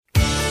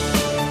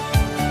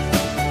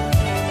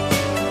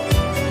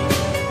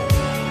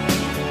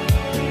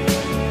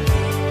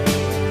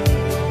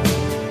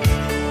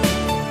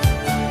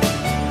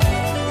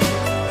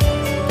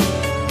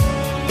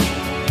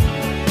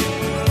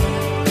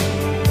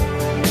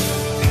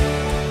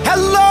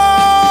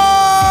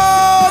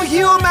Hello,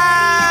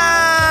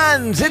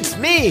 humans! It's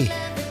me,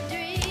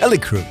 Ellie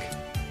Krug,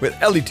 with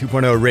Ellie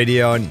 2.0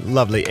 Radio and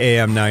lovely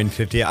AM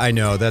 950. I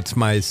know, that's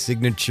my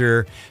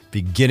signature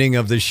beginning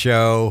of the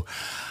show.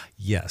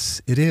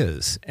 Yes, it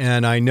is.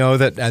 And I know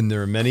that, and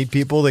there are many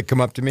people that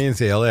come up to me and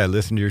say, Ellie, I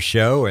listen to your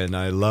show, and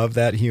I love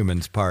that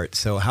humans part.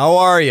 So how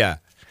are you?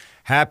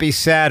 Happy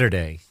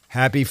Saturday.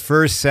 Happy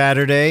first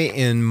Saturday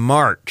in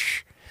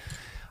March.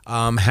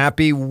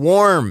 Happy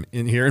warm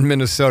in here in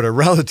Minnesota,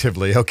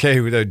 relatively. Okay,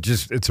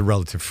 it's a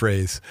relative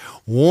phrase.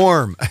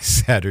 Warm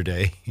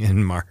Saturday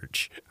in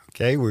March.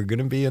 Okay, we're going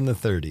to be in the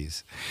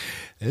 30s.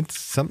 It's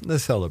something to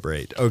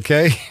celebrate,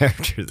 okay,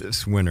 after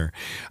this winter.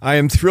 I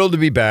am thrilled to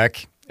be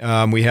back.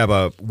 We have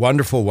a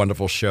wonderful,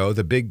 wonderful show.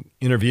 The big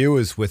interview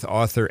is with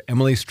author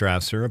Emily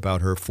Strasser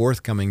about her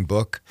forthcoming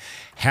book,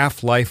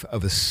 Half-Life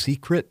of a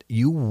Secret.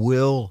 You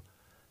will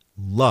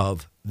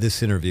love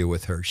this interview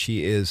with her.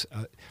 She is...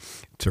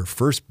 It's her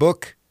first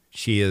book.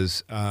 She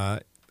is,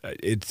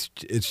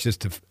 it's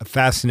just a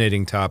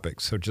fascinating topic,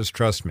 so just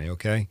trust me,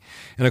 okay?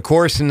 And of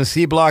course, in the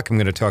C block, I'm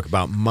going to talk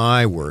about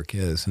my work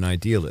as an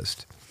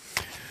idealist.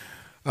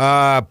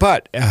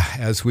 But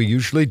as we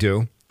usually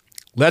do,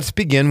 let's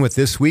begin with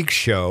this week's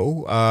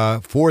show,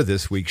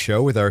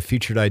 with our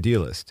featured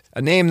idealist,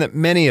 a name that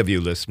many of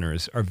you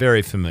listeners are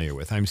very familiar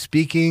with. I'm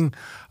speaking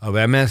of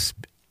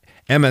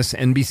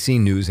MSNBC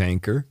News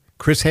anchor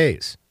Chris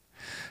Hayes,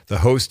 the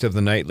host of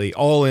the nightly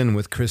All In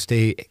with Chris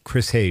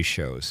Hayes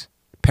shows.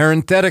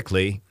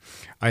 Parenthetically,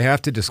 I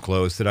have to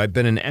disclose that I've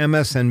been an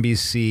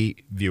MSNBC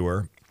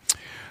viewer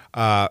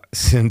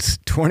since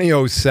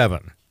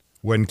 2007,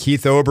 when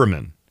Keith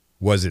Olbermann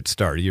was its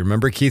star. You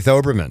remember Keith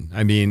Olbermann?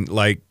 I mean,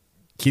 like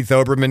Keith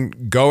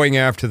Olbermann going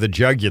after the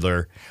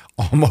jugular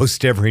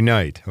almost every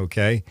night,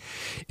 okay?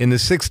 In the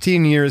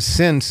 16 years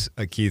since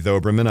Keith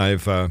Olbermann,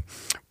 I've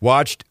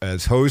watched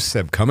as hosts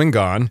have come and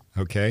gone,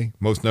 okay?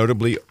 Most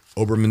notably,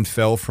 Olbermann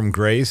fell from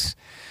grace,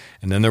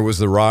 and then there was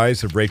the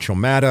rise of Rachel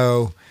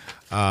Maddow,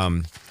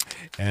 and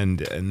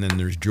then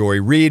there's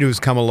Joy Reid who's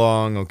come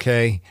along,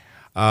 okay?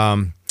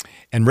 And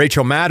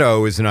Rachel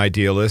Maddow is an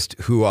idealist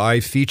who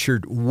I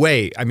featured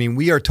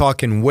we are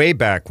talking way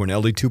back when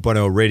LD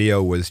 2.0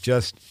 Radio was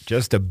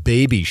just a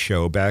baby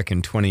show back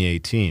in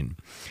 2018.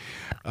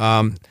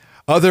 Other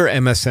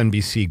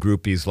MSNBC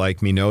groupies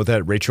like me know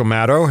that Rachel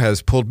Maddow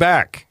has pulled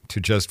back to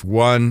just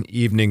one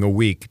evening a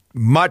week,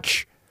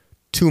 much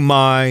to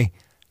my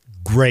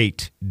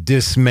great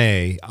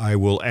dismay, I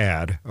will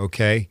add,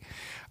 okay,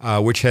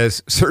 which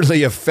has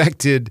certainly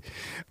affected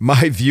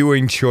my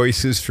viewing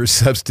choices for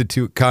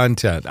substitute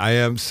content. I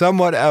am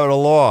somewhat at a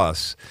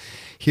loss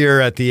here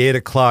at the 8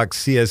 o'clock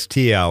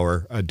CST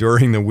hour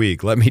during the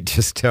week, let me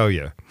just tell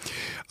you.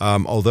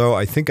 Although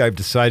I think I've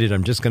decided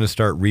I'm just going to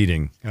start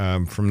reading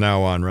from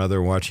now on rather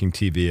than watching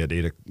TV at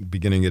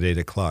beginning at 8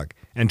 o'clock.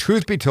 And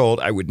truth be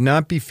told, I would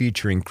not be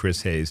featuring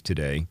Chris Hayes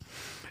today,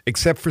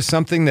 except for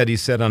something that he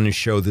said on his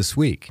show this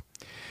week.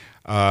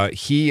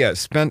 He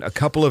spent a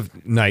couple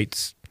of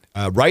nights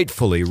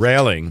rightfully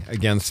railing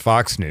against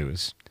Fox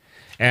News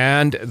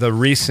and the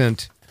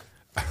recent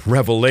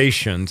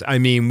revelations. I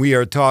mean, we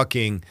are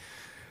talking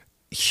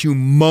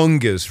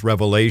humongous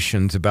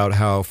revelations about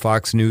how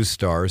Fox News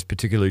stars,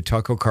 particularly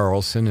Tucker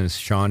Carlson and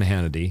Sean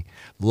Hannity,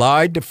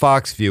 lied to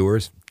Fox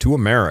viewers, to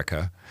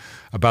America,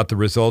 about the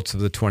results of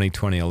the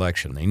 2020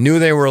 election. They knew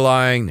they were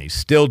lying. They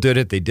still did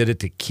it. They did it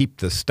to keep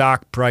the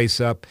stock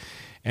price up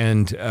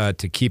and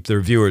to keep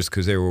their viewers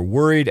because they were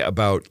worried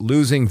about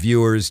losing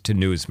viewers to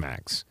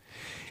Newsmax.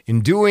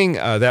 In doing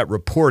that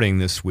reporting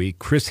this week,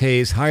 Chris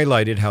Hayes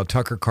highlighted how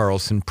Tucker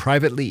Carlson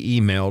privately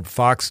emailed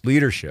Fox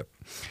leadership,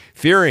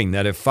 fearing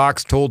that if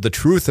Fox told the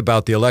truth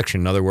about the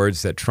election, in other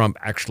words, that Trump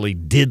actually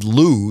did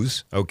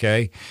lose,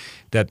 okay,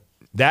 that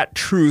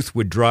truth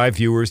would drive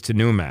viewers to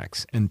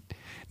Newsmax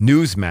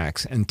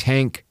and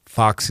tank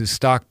Fox's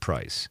stock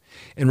price.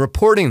 In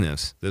reporting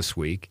this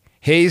week,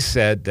 Hayes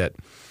said that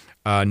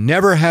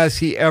never has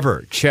he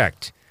ever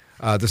checked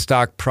the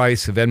stock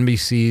price of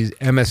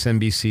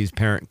MSNBC's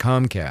parent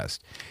Comcast.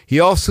 He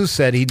also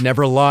said he'd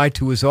never lied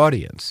to his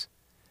audience.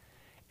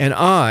 And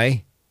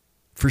I,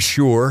 for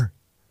sure,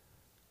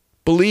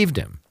 believed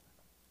him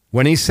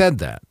when he said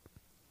that.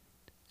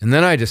 And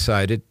then I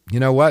decided,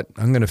 you know what?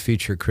 I'm going to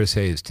feature Chris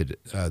Hayes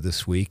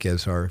this week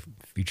as our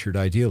featured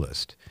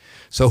idealist.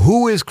 So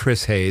who is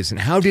Chris Hayes and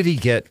how did he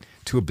get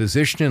to a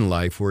position in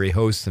life where he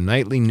hosts a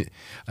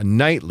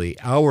nightly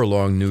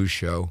hour-long news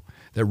show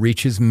that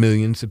reaches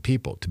millions of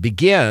people? To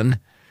begin,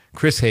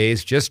 Chris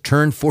Hayes just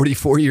turned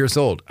 44 years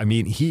old. I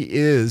mean, he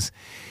is,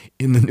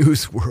 in the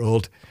news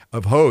world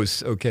of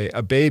hosts, okay,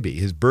 a baby.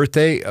 His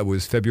birthday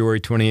was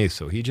February 28th,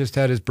 so he just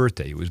had his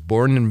birthday. He was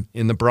born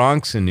in the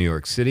Bronx in New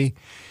York City.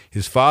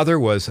 His father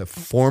was a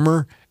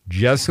former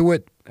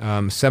Jesuit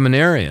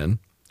seminarian,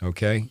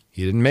 okay?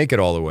 He didn't make it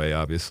all the way,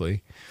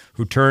 obviously,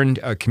 who turned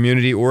a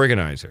community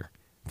organizer.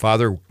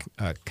 Father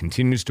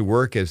continues to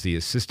work as an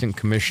assistant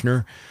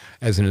commissioner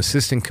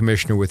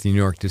with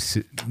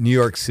the New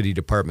York City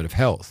Department of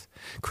Health.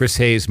 Chris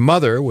Hayes'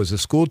 mother was a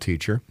school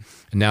teacher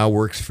and now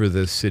works for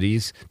the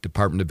city's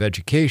Department of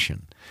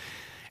Education.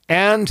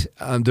 And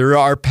there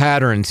are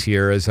patterns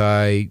here as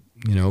I,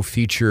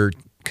 feature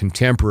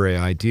contemporary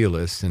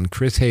idealists, and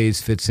Chris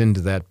Hayes fits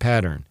into that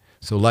pattern.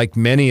 So like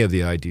many of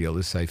the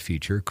idealists I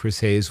feature,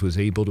 Chris Hayes was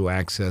able to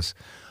access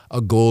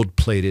a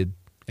gold-plated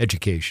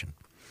education.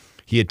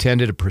 He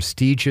attended a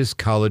prestigious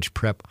college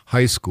prep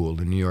high school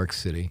in New York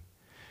City,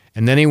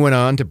 and then he went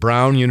on to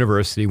Brown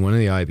University, one of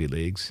the Ivy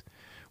Leagues,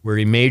 where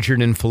he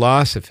majored in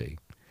philosophy.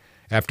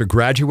 After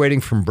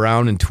graduating from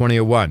Brown in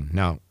 2001,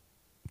 now,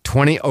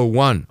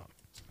 2001,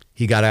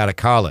 he got out of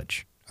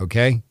college,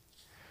 okay?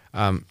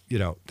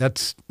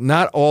 That's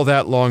not all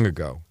that long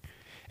ago.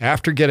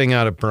 After getting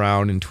out of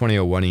Brown in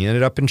 2001, he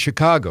ended up in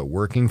Chicago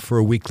working for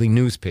a weekly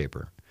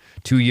newspaper.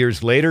 2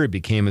 years later, he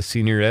became a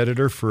senior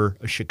editor for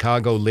a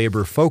Chicago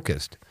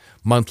labor-focused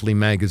monthly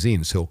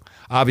magazine. So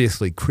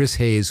obviously, Chris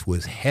Hayes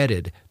was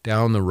headed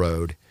down the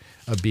road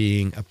of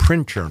being a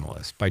print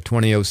journalist. By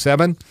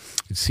 2007,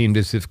 it seemed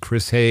as if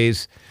Chris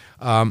Hayes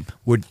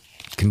would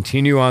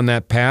continue on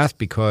that path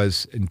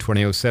because in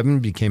 2007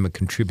 became a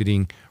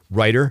contributing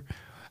writer,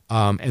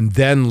 and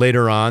then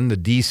later on the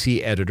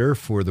D.C. editor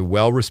for the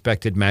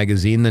well-respected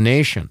magazine The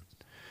Nation.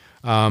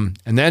 And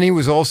then he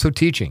was also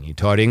teaching. He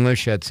taught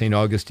English at St.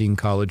 Augustine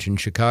College in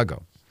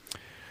Chicago.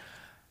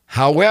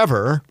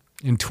 However,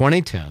 in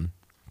 2010,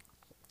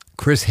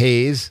 Chris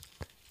Hayes'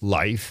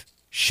 life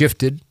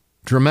shifted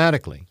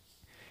dramatically.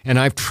 And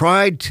I've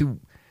tried to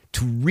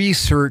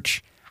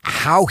research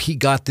how he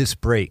got this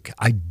break.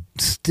 I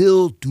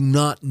still do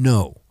not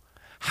know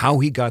how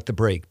he got the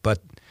break, but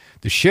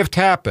the shift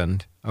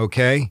happened,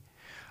 okay,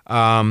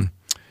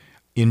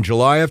 in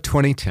July of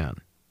 2010.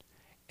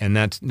 And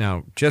that's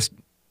now just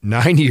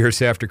 9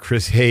 years after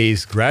Chris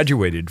Hayes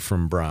graduated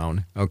from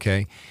Brown,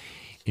 okay.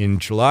 In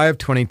July of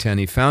 2010,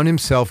 he found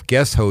himself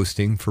guest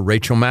hosting for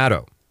Rachel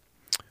Maddow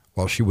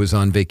while she was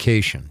on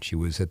vacation. She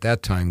was at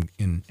that time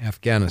in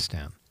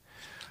Afghanistan.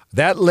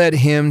 That led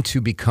him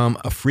to become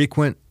a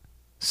frequent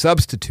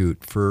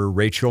substitute for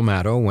Rachel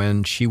Maddow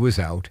when she was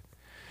out.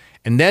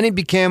 And then he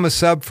became a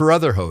sub for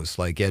other hosts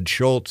like Ed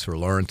Schultz or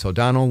Lawrence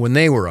O'Donnell when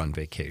they were on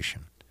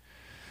vacation.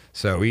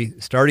 So he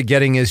started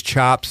getting his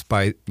chops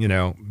by,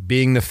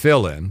 being the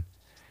fill-in.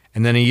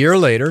 And then a year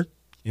later,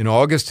 in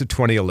August of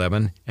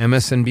 2011,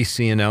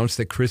 MSNBC announced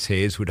that Chris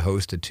Hayes would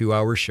host a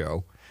 2-hour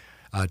show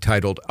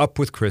titled Up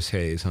with Chris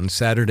Hayes on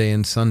Saturday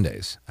and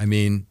Sundays. I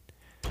mean,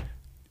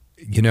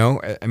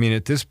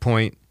 at this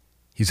point,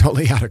 he's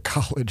only out of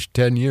college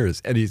 10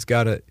 years, and he's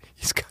got a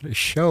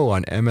show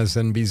on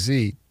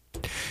MSNBC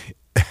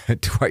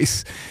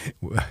twice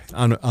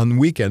on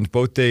weekends,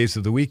 both days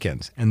of the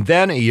weekends. And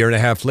then a year and a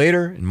half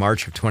later, in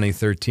March of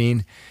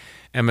 2013,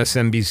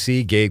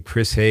 MSNBC gave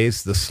Chris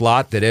Hayes the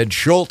slot that Ed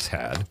Schultz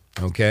had,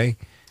 okay,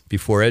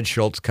 before Ed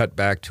Schultz cut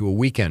back to a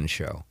weekend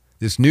show.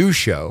 This new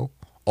show,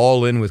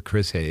 All In with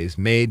Chris Hayes,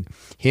 made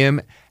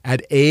him,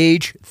 at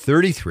age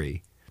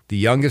 33, the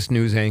youngest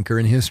news anchor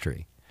in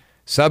history.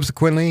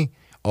 Subsequently,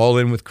 All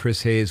In with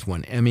Chris Hayes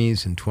won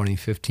Emmys in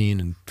 2015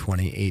 and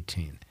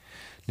 2018.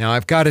 Now,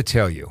 I've got to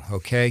tell you,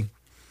 okay,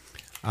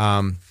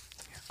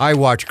 I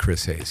watch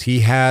Chris Hayes.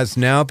 He has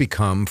now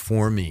become,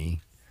 for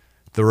me,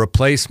 the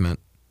replacement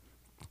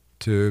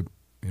to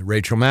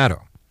Rachel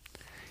Maddow.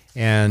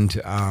 And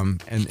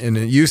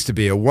it used to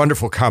be a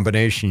wonderful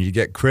combination. You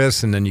get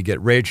Chris and then you get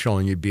Rachel,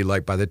 and you'd be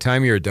like, by the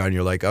time you're done,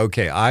 you're like,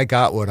 okay, I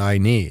got what I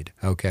need,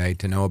 okay,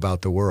 to know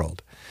about the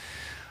world.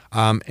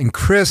 And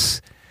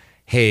Chris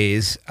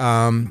Hayes,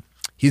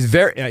 he's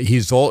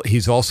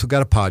also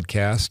got a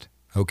podcast,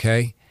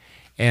 okay,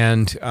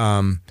 and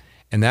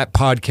that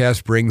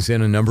podcast brings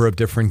in a number of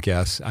different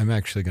guests. I'm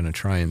actually going to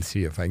try and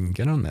see if I can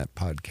get on that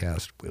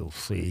podcast. We'll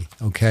see,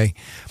 okay,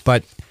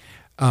 but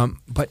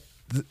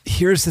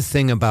here's the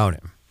thing about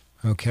him,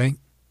 okay?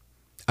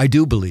 I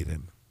do believe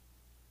him.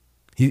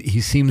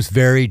 He seems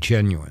very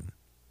genuine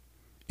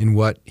in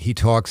what he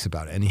talks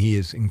about, and he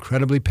is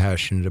incredibly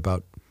passionate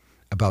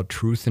about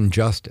truth and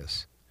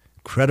justice,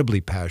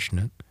 incredibly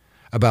passionate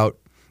about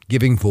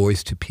giving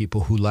voice to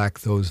people who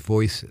lack those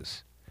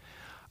voices.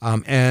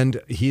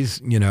 And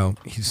he's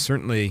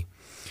certainly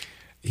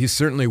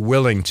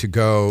willing to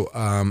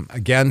go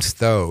against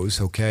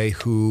those, okay,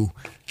 who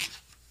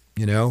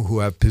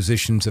have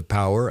positions of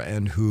power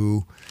and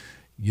who,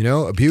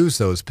 abuse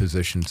those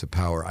positions of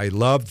power. I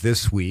love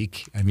this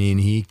week. I mean,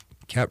 he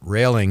kept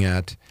railing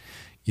at,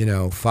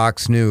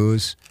 Fox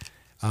News,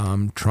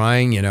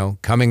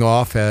 coming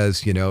off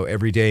as,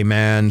 everyday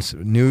man's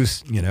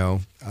news,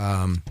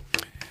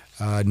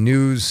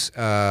 news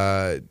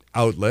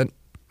outlet,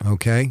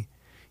 okay?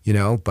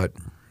 But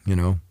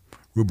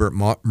Rupert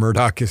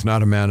Murdoch is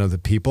not a man of the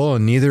people,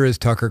 and neither is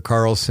Tucker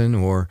Carlson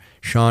or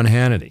Sean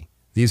Hannity.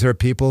 These are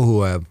people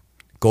who have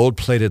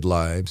gold-plated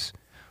lives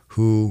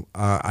who,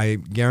 I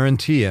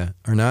guarantee you,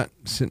 are not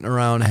sitting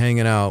around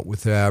hanging out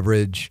with the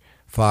average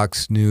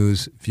Fox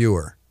News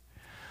viewer.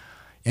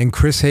 And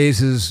Chris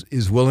Hayes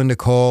is willing to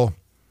call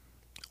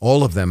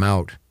all of them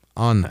out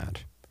on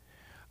that.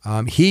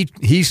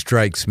 He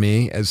strikes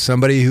me as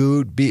somebody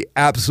who'd be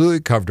absolutely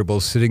comfortable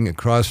sitting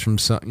across from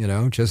Joe,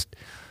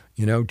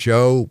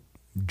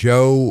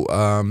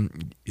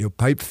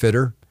 pipe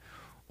fitter,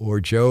 or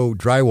Joe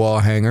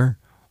drywall hanger,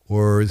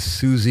 or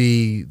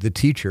Susie the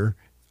teacher.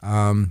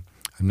 I'm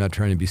not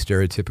trying to be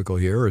stereotypical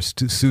here, or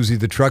Susie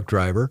the truck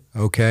driver,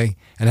 okay,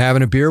 and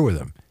having a beer with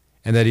him,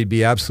 and that he'd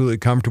be absolutely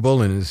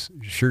comfortable in his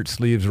shirt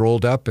sleeves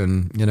rolled up,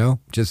 and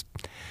just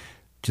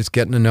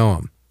getting to know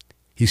him.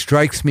 He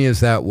strikes me as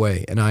that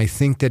way, and I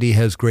think that he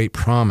has great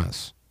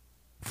promise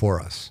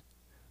for us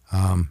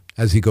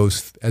as he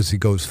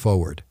goes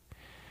forward.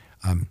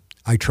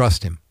 I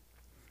trust him,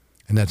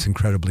 and that's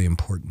incredibly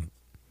important.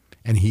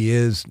 And he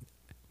is,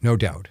 no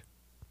doubt,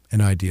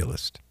 an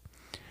idealist.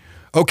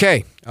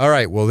 Okay, all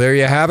right. Well, there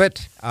you have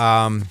it.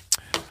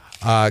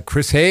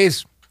 Chris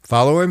Hayes,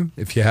 follow him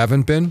if you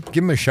haven't been.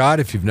 Give him a shot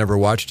if you've never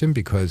watched him,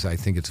 because I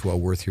think it's well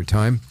worth your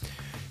time.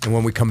 And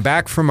when we come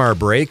back from our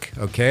break,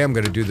 okay, I'm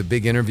going to do the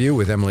big interview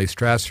with Emily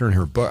Strasser and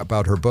her book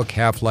about her book,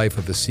 Half-Life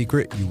of a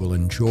Secret. You will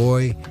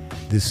enjoy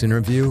this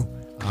interview.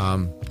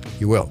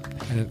 You will.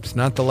 And it's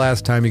not the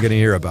last time you're going to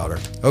hear about her.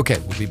 Okay,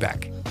 we'll be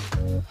back.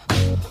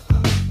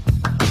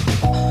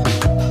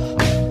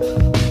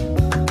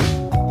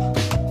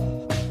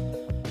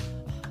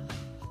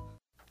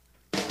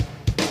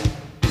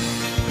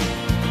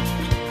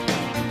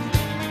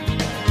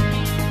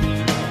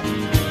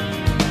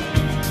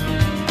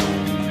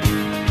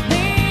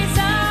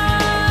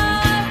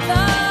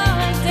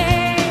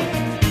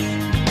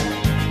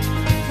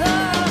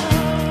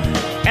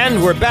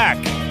 And we're back.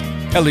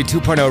 LE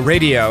 2.0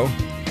 Radio.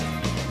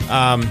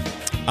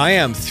 I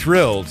am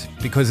thrilled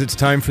because it's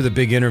time for the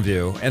big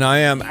interview, and I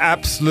am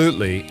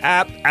absolutely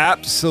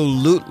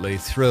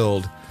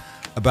thrilled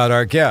about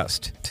our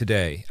guest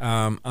today.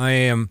 I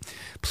am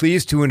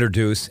pleased to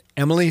introduce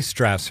Emily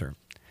Strasser.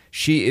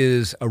 She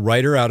is a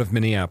writer out of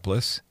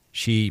Minneapolis.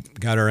 She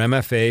got her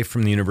MFA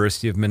from the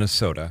University of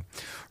Minnesota.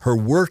 Her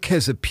work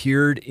has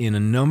appeared in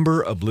a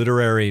number of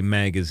literary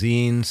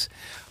magazines.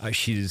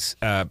 She's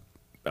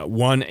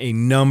won a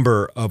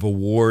number of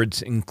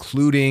awards,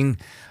 including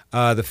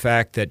the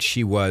fact that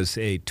she was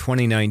a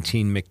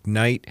 2019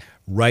 McKnight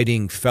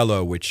Writing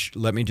Fellow, which,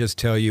 let me just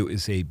tell you,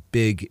 is a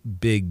big,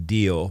 big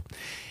deal.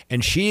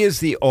 And she is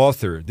the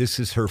author. This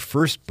is her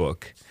first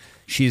book.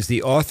 She is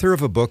the author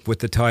of a book with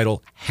the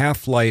title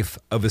Half-Life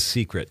of a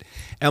Secret.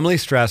 Emily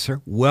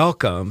Strasser,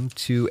 welcome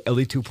to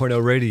LE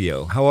 2.0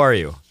 Radio. How are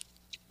you?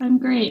 I'm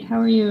great.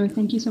 How are you?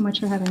 Thank you so much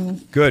for having me.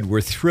 Good.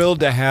 We're thrilled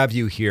to have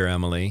you here,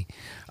 Emily.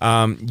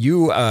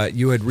 You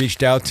had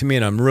reached out to me,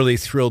 and I'm really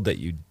thrilled that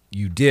you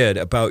did,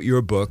 about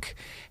your book,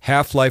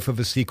 Half-Life of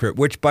a Secret,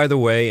 which, by the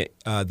way,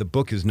 the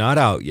book is not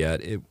out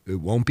yet. It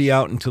won't be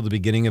out until the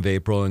beginning of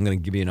April. I'm going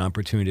to give you an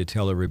opportunity to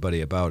tell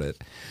everybody about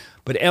it.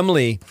 But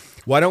Emily,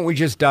 why don't we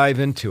just dive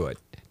into it?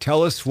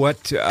 Tell us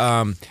what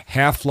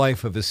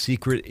Half-Life of a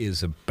Secret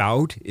is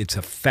about. It's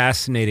a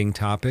fascinating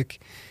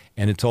topic,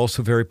 and it's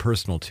also very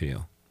personal to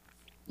you.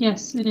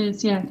 Yes, it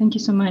is. Yeah, thank you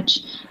so much.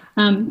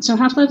 So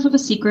Half-Life of a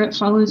Secret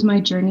follows my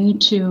journey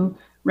to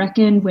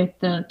reckon with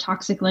the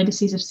toxic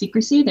legacies of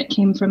secrecy that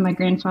came from my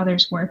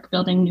grandfather's work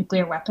building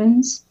nuclear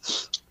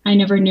weapons. I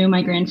never knew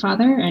my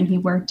grandfather, and he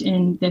worked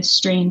in this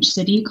strange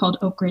city called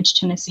Oak Ridge,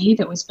 Tennessee,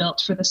 that was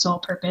built for the sole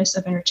purpose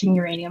of enriching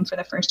uranium for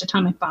the first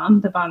atomic bomb,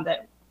 the bomb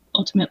that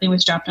ultimately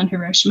was dropped on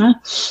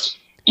Hiroshima,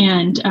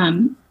 and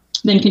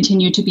then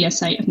continued to be a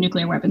site of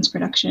nuclear weapons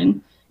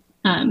production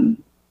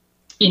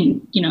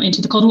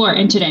into the Cold War,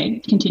 and today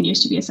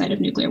continues to be a site of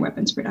nuclear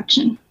weapons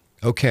production.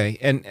 Okay,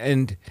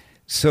 and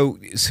so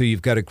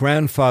you've got a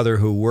grandfather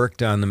who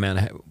worked on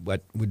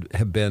what would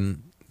have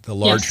been the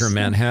larger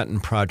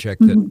Manhattan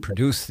Project that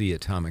produced the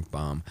atomic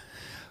bomb,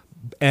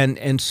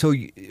 and so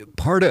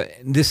part of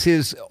this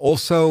is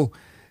also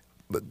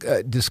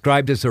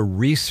described as a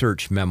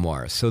research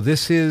memoir. So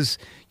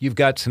you've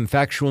got some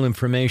factual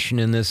information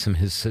in this, some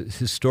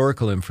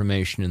historical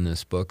information in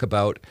this book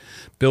about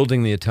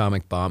building the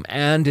atomic bomb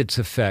and its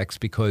effects,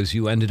 because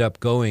you ended up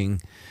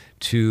going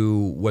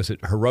to, was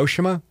it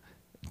Hiroshima?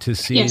 To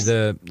see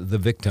the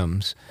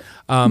victims.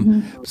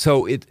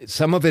 So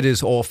some of it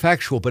is all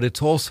factual, but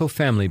it's also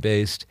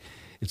family-based.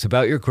 It's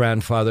about your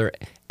grandfather.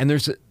 And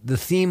there's the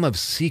theme of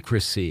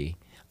secrecy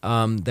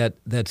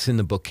that's in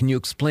the book. Can you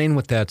explain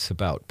what that's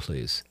about,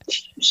 please?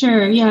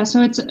 Sure, yeah.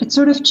 So it's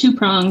sort of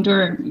two-pronged,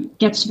 or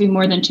gets to be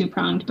more than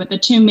two-pronged, but the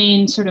two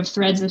main sort of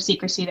threads of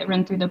secrecy that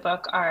run through the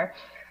book are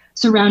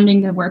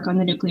surrounding the work on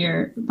the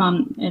nuclear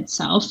bomb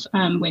itself,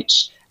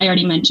 which I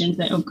already mentioned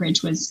that Oak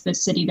Ridge was the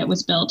city that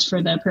was built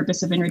for the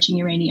purpose of enriching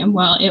uranium.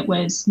 While it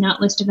was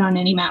not listed on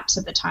any maps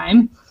at the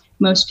time,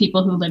 most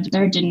people who lived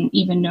there didn't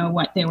even know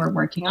what they were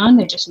working on.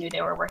 They just knew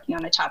they were working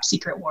on a top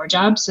secret war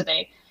job. So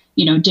they,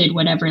 did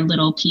whatever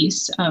little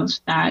piece of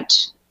that,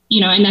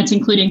 and that's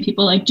including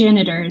people like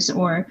janitors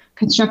or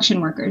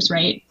construction workers,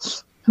 right,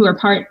 who are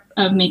part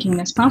of making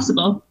this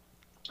possible,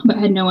 but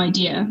had no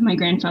idea. My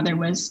grandfather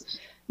was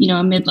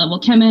a mid-level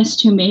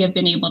chemist who may have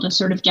been able to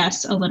sort of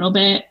guess a little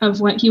bit of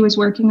what he was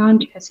working on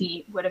because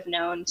he would have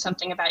known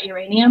something about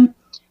uranium,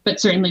 but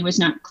certainly was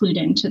not clued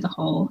into the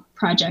whole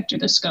project or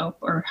the scope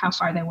or how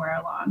far they were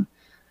along.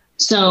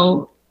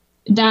 So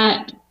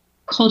that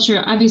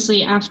culture,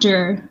 obviously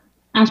after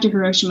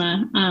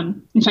Hiroshima,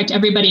 in fact,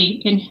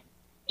 everybody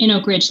in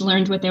Oak Ridge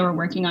learned what they were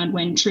working on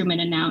when Truman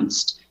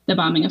announced the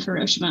bombing of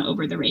Hiroshima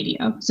over the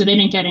radio. So they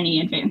didn't get any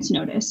advance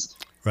notice.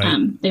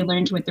 Right. They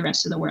learned with the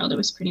rest of the world. It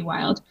was pretty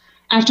wild.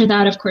 After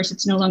that, of course,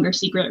 it's no longer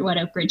secret what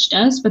Oak Ridge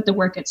does, but the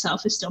work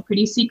itself is still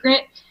pretty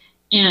secret.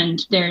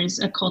 And there's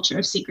a culture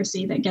of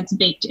secrecy that gets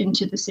baked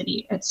into the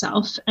city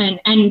itself.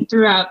 And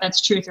throughout,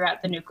 that's true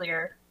throughout the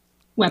nuclear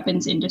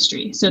weapons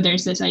industry. So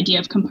there's this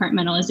idea of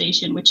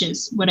compartmentalization, which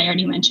is what I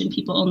already mentioned.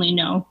 People only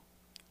know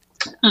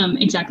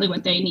exactly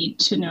what they need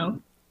to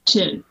know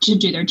to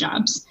do their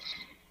jobs.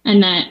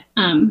 And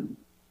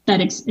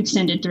that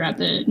extended throughout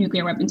the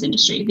nuclear weapons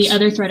industry. The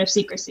other threat of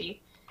secrecy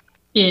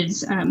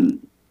is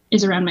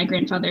around my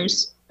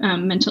grandfather's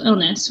mental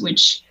illness,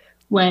 which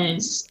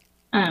was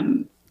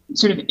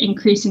sort of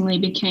increasingly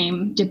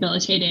became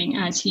debilitating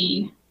as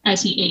he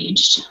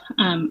aged,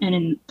 and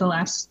in the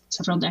last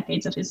several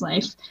decades of his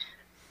life,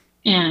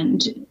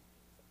 and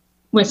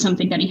was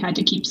something that he had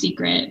to keep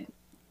secret,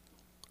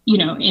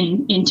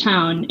 in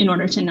town in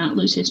order to not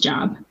lose his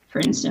job, for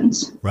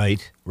instance.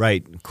 Right.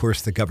 Of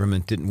course, the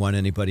government didn't want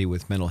anybody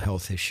with mental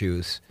health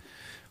issues.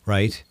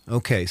 Right.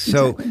 Okay.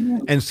 So, Exactly,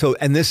 yeah.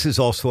 and this is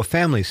also a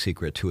family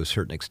secret to a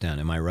certain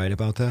extent. Am I right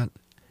about that?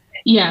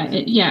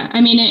 Yeah.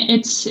 I mean,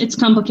 it's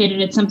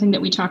complicated. It's something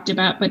that we talked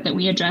about, but that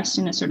we addressed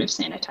in a sort of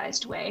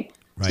sanitized way.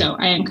 Right. So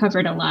I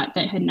uncovered a lot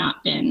that had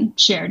not been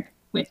shared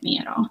with me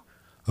at all.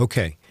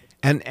 Okay.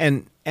 And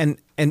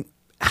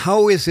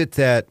how is it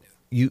that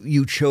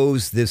you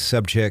chose this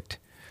subject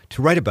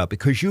to write about?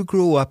 Because you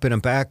grew up in a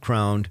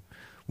background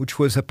which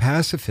was a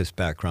pacifist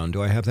background.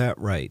 Do I have that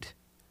right?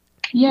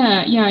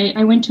 Yeah.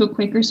 I went to a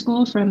Quaker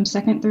school from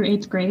 2nd through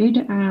 8th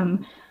grade.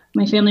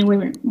 My family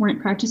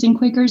weren't practicing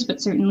Quakers,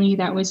 but certainly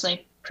that was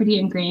like pretty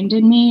ingrained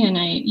in me. And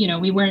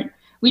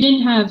we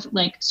didn't have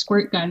like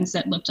squirt guns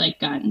that looked like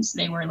guns.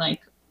 They were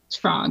like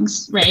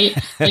frogs, right?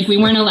 Like we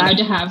weren't allowed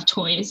to have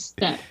toys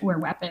that were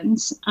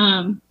weapons.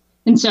 And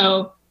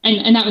so,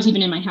 and that was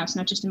even in my house,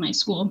 not just in my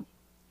school.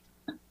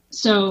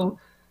 So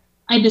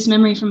I had this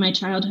memory from my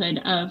childhood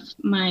of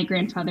my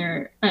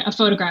grandfather, a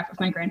photograph of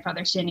my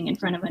grandfather standing in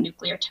front of a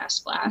nuclear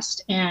test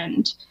blast.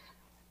 And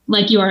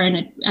like you are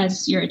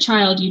as you're a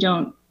child, you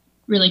don't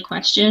really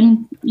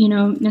question,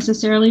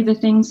 necessarily the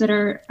things that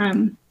are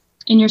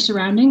in your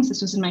surroundings.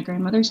 This was in my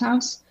grandmother's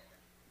house.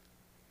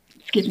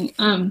 Excuse me.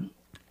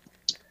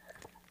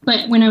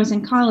 But when I was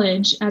in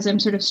college, as I'm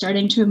sort of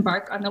starting to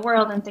embark on the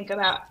world and think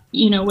about,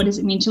 what does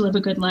it mean to live a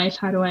good life?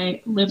 How do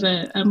I live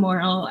a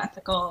moral,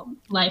 ethical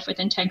life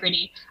with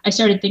integrity? I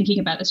started thinking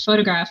about this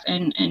photograph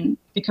and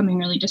becoming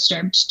really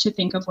disturbed to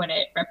think of what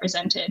it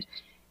represented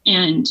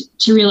and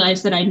to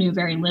realize that I knew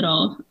very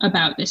little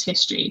about this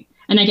history.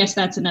 And I guess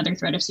that's another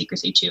thread of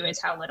secrecy too,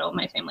 is how little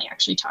my family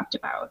actually talked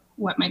about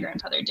what my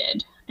grandfather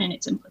did and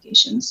its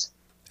implications.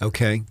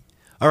 Okay.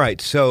 All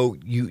right. So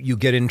you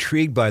get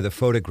intrigued by the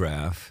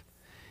photograph,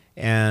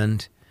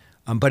 and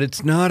but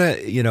it's not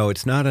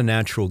a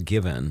natural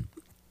given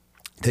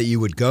that you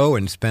would go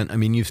and spend. I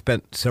mean, you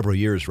spent several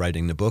years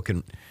writing the book,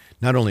 and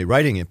not only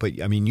writing it,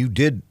 but I mean, you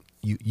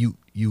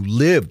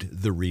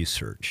lived the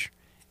research,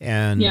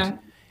 and Yeah.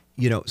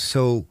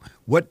 So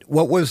what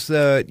was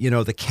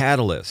the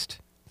catalyst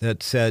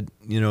that said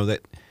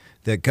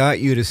that got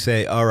you to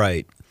say, all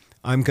right,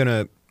 I'm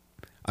gonna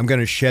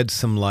shed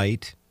some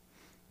light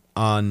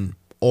on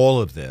all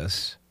of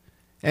this,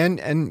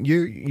 and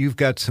you've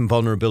got some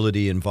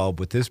vulnerability involved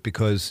with this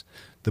because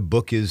the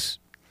book is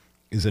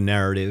a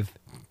narrative,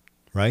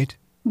 right?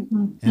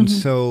 Mm-hmm. And Mm-hmm.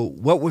 so,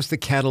 what was the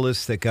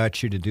catalyst that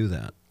got you to do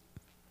that?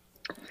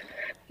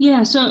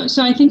 Yeah, so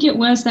I think it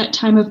was that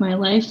time of my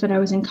life that I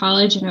was in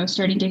college and I was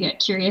starting to get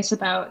curious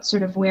about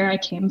sort of where I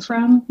came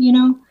from,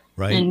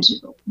 Right. and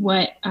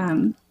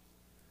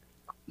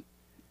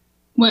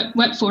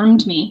what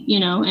formed me,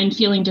 and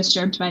feeling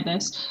disturbed by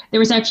this. There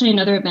was actually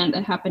another event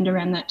that happened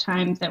around that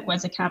time that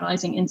was a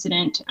catalyzing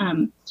incident.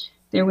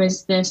 There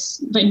was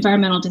this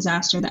environmental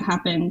disaster that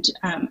happened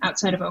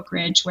outside of Oak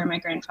Ridge, where my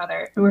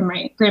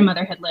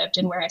grandmother had lived,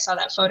 and where I saw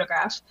that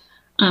photograph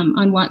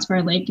on Watts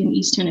Bar Lake in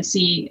East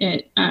Tennessee.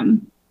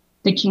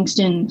 The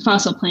Kingston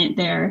fossil plant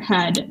there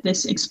had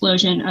this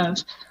explosion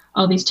of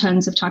all these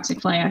tons of toxic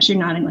fly ash. You're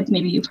nodding like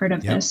maybe you've heard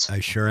of Yep, this. I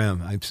sure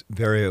am. I'm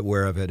very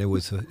aware of it. It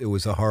was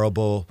a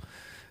horrible,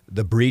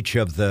 the breach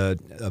of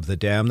the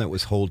dam that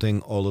was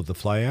holding all of the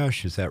fly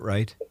ash. Is that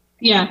right?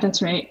 Yeah,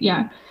 that's right.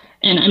 Yeah.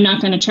 And I'm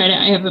not going to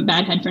I have a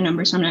bad head for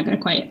numbers, so I'm not going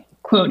to quite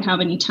quote how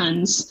many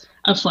tons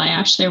of fly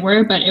ash there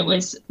were, but it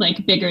was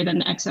like bigger than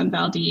the Exxon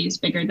Valdez,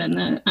 bigger than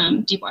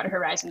the Deepwater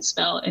Horizon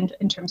spill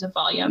in terms of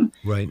volume.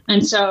 Right.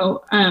 And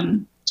so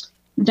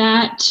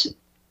that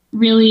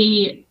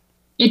really,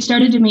 it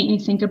started to make me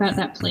think about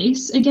that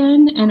place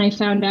again. And I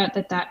found out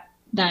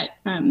that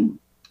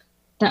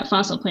that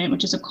fossil plant,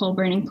 which is a coal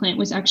burning plant,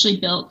 was actually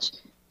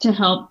built to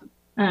help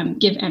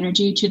give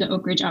energy to the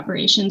Oak Ridge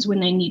operations when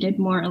they needed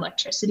more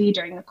electricity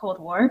during the Cold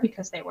War,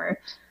 because they were,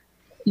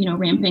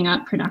 ramping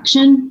up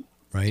production.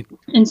 Right.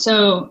 And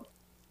so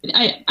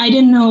I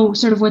didn't know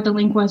sort of what the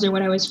link was or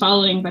what I was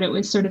following, but it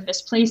was sort of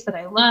this place that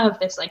I love,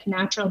 this like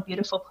natural,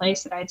 beautiful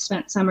place that I'd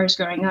spent summers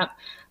growing up.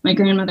 My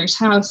grandmother's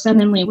house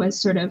suddenly was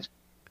sort of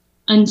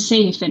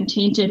unsafe and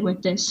tainted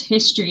with this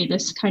history,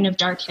 this kind of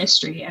dark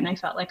history. And I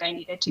felt like I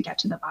needed to get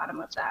to the bottom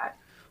of that.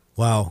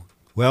 Wow.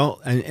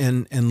 Well,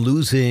 and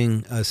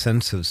losing a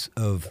sense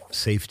of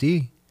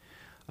safety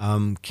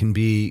can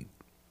be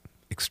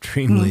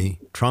extremely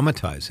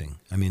traumatizing.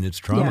 I mean, it's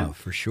trauma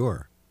for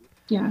sure.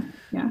 Yeah.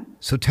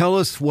 So tell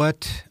us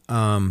what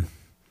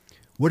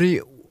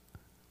did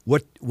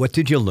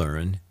you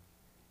learn,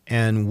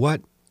 and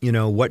what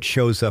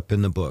shows up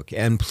in the book?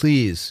 And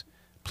please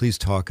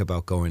talk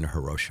about going to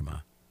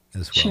Hiroshima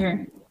as well.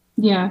 Sure.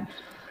 Yeah.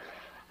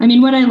 I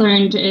mean, what I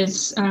learned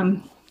is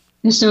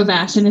so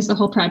vast and is the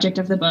whole project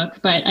of the book.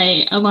 But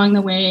along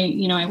the way,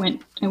 I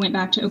went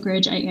back to Oak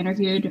Ridge. I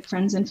interviewed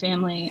friends and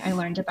family. I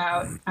learned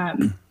about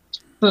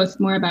both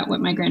more about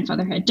what my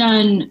grandfather had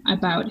done,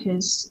 about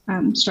his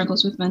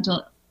struggles with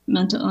mental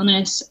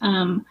illness.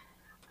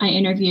 I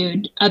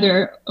interviewed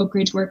other Oak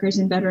Ridge workers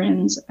and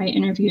veterans. I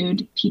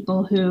interviewed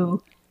people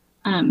who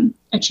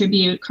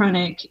attribute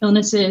chronic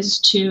illnesses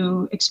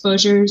to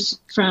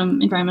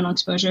environmental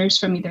exposures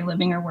from either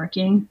living or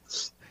working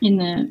in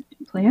the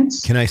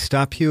plants. Can I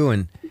stop you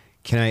and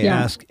can I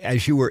ask,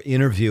 as you were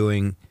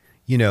interviewing,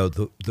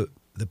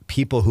 the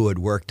people who had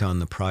worked on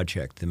the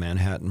project, the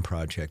Manhattan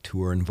Project, who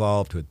were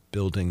involved with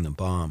building the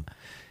bomb,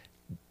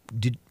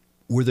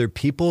 were there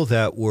people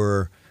that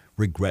were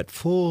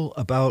regretful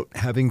about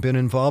having been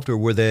involved, or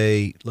were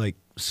they like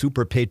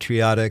super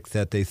patriotic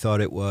that they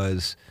thought it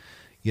was,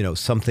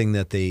 something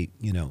that they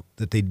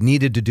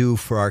needed to do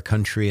for our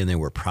country and they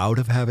were proud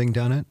of having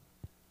done it?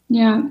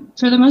 Yeah,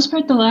 for the most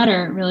part, the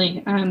latter,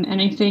 really. And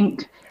I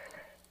think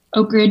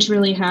Oak Ridge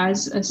really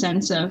has a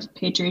sense of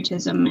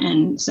patriotism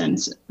and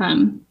sense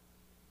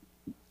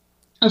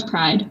of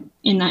pride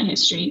in that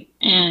history.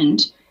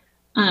 And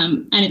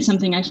it's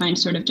something I find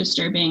sort of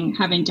disturbing,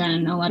 having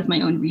done a lot of my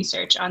own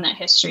research on that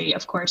history.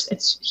 Of course,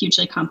 it's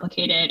hugely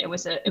complicated. It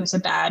was a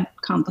bad,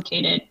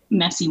 complicated,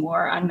 messy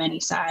war on many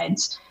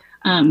sides.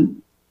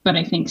 But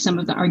I think some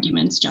of the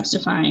arguments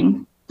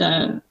justifying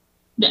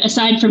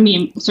aside from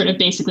me sort of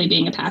basically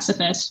being a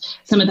pacifist,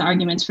 some of the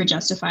arguments for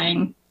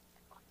justifying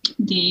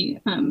the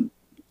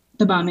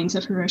bombings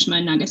of Hiroshima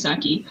and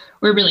Nagasaki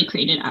were really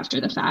created after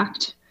the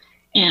fact.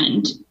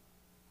 And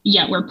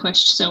yet we're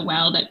pushed so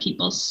well that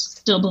people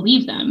still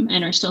believe them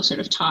and are still sort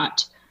of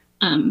taught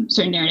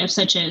certain narratives,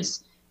 such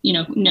as,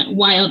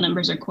 wild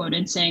numbers are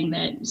quoted saying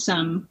that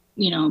some,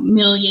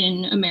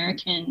 million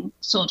American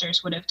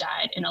soldiers would have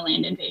died in a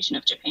land invasion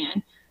of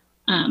Japan.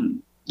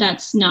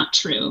 That's not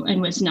true,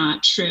 and was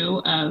not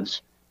true of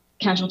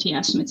casualty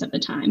estimates at the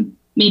time.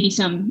 Maybe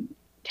some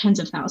tens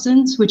of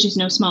thousands, which is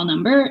no small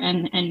number.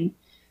 And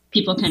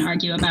people can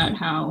argue about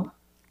how,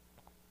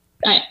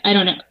 I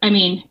don't know. I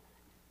mean,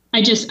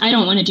 I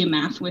don't want to do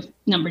math with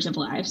numbers of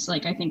lives.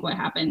 Like, I think what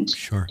happened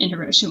in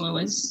Hiroshima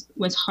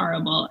was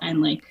horrible.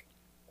 And like,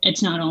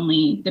 it's not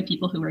only the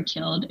people who were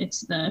killed,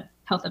 it's the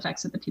health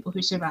effects of the people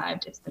who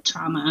survived. It's the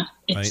trauma.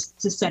 It's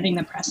just setting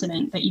the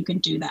precedent that you can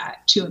do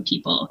that to a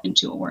people and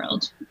to a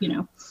world,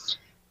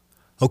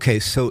 Okay.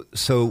 So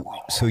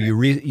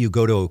you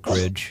go to Oak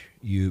Ridge,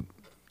 you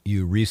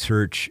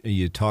research,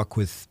 you talk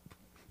with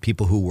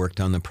people who worked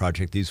on the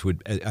project. These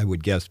would, I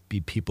would guess, be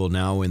people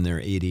now in their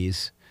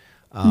 80s.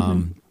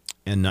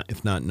 And not,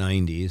 if not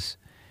 90s,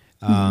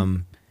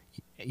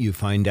 you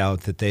find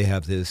out that they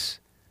have this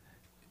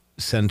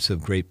sense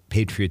of great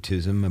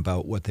patriotism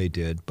about what they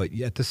did, but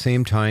at the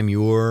same time,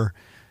 your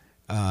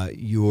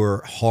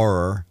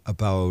horror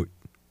about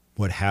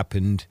what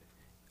happened,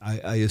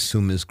 I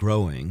assume, is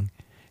growing,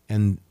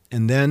 and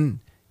then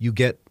you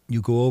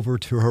go over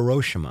to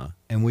Hiroshima,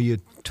 and will you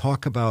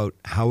talk about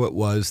how it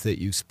was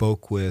that you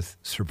spoke with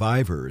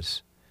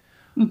survivors,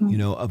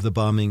 of the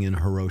bombing in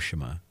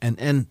Hiroshima,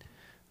 and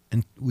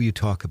will you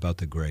talk about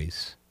the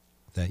grace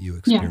that you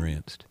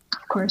experienced? Yeah,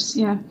 of course,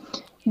 yeah.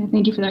 Yeah,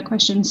 thank you for that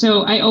question.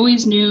 So I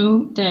always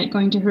knew that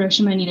going to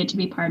Hiroshima needed to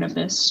be part of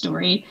this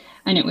story,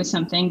 and it was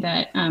something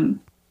that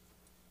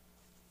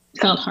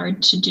felt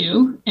hard to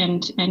do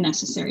and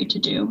necessary to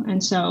do.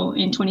 And so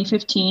in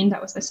 2015,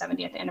 that was the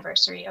 70th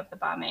anniversary of the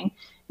bombing,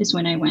 is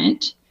when I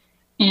went.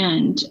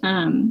 And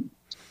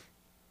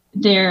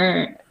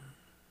there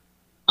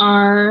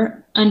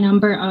are a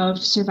number of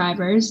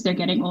survivors. They're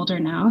getting older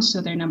now,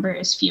 so their number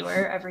is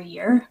fewer every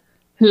year,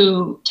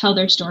 who tell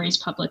their stories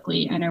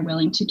publicly and are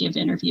willing to give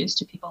interviews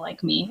to people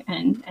like me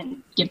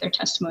and give their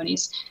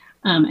testimonies,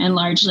 and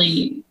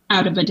largely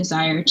out of a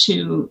desire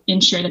to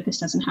ensure that this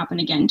doesn't happen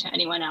again to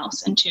anyone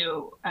else, and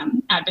to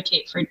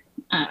advocate for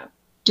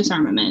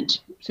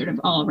disarmament sort of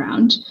all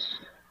around.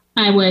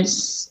 I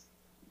was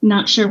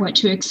not sure what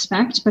to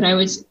expect, but I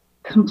was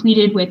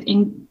completed with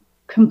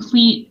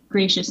complete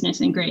graciousness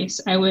and grace.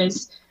 I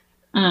was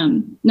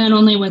Not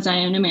only was I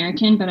an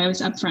American, but I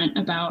was upfront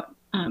about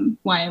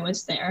why I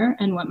was there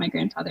and what my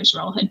grandfather's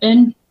role had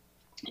been.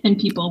 And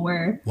people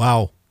were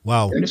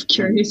sort of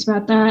curious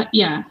about that.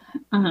 Yeah.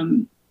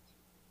 And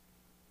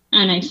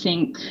I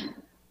think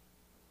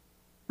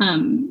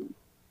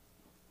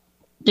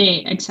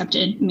they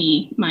accepted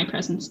my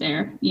presence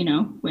there,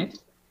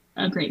 with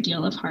a great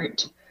deal of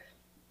heart.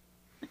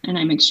 And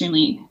I'm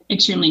extremely,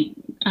 extremely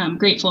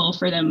grateful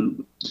for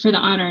them, for the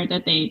honor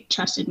that they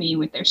trusted me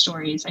with their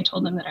stories. I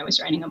told them that I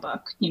was writing a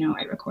book.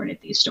 I recorded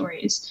these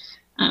stories.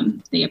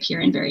 They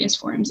appear in various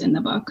forms in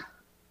the book.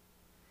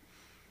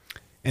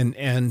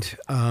 And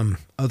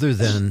other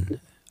than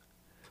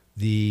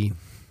the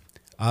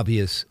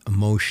obvious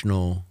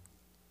emotional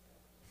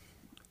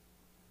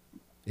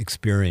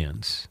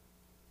experience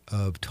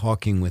of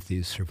talking with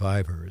these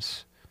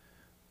survivors,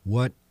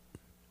 what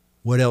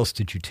else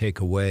did you take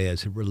away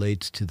as it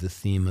relates to the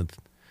theme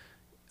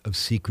of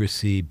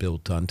secrecy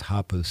built on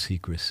top of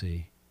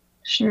secrecy?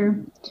 Sure.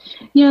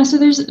 Yeah, so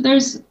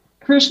there's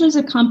Hiroshima is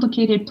a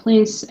complicated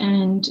place,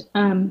 and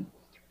there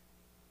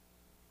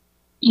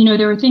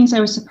were things I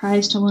was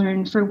surprised to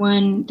learn. For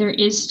one, there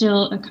is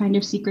still a kind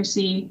of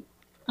secrecy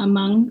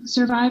among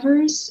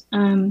survivors.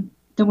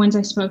 The ones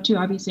I spoke to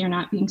obviously are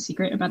not being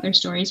secret about their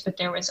stories, but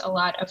there was a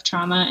lot of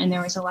trauma and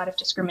there was a lot of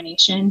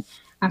discrimination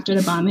after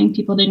the bombing.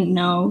 People didn't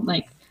know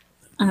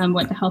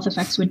what the health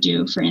effects would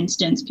do. For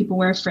instance, people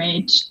were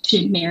afraid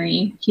to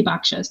marry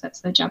hibakshas, that's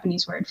the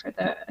Japanese word for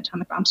the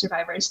atomic bomb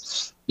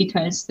survivors,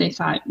 because they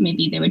thought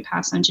maybe they would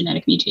pass on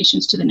genetic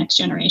mutations to the next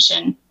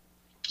generation.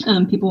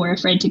 People were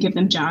afraid to give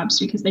them jobs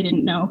because they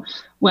didn't know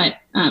what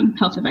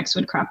health effects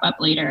would crop up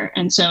later.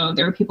 And so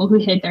there were people who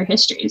hid their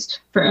histories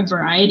for a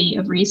variety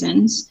of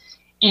reasons.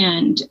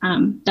 And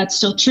that's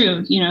still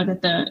true,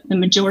 that the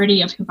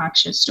majority of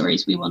hibaksha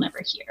stories we will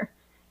never hear.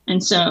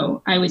 And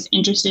so I was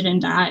interested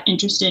in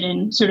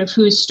sort of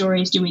whose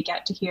stories do we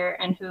get to hear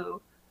and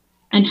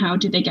how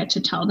do they get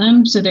to tell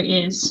them. So there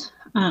is,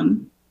 I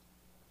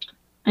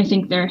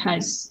think there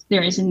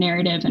is a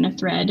narrative and a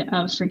thread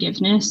of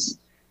forgiveness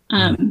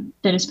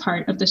that is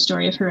part of the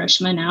story of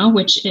Hiroshima now,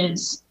 which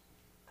is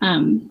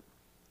on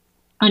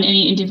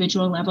any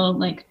individual level,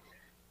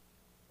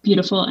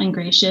 beautiful and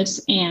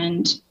gracious.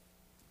 And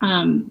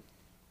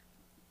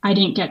I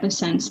didn't get the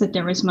sense that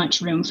there was much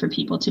room for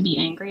people to be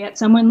angry at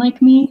someone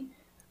like me.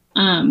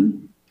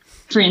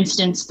 For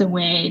instance, the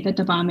way that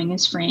the bombing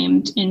is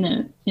framed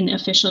in the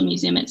official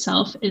museum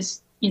itself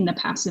is in the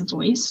passive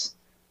voice.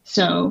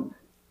 So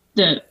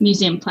the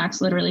museum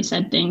plaques literally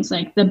said things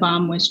like, the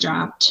bomb was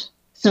dropped,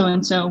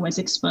 so-and-so was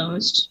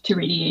exposed to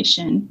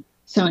radiation,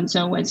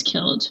 so-and-so was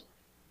killed.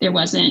 There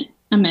wasn't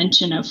a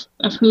mention of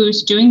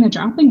who's doing the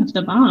dropping of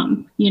the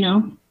bomb,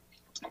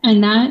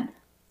 and that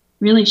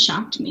really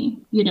shocked me.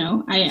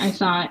 I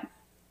thought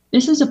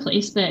this is a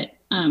place that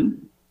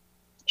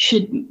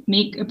should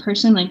make a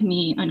person like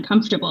me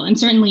uncomfortable. And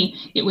certainly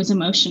it was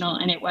emotional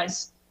and it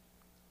was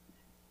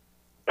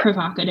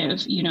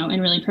provocative,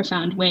 in really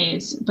profound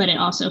ways, but it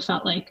also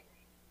felt like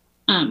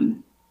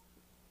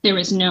there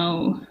was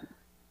no,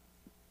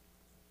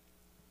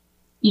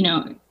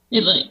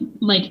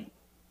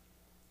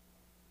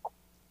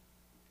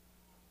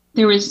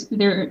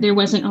 there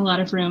wasn't a lot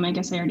of room, I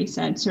guess I already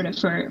said, sort of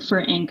for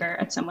anger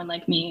at someone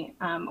like me,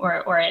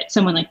 or at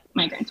someone like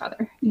my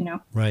grandfather,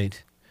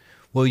 Right.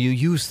 Well, you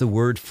use the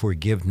word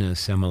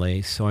forgiveness,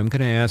 Emily, so I'm going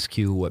to ask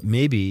you what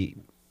may be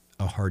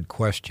a hard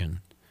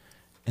question,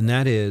 and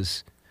that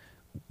is,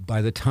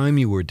 by the time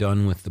you were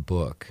done with the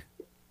book,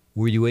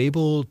 were you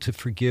able to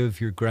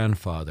forgive your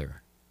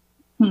grandfather?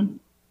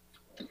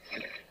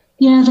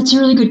 Yeah, that's a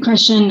really good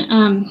question.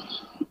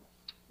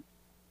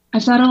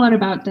 I've thought a lot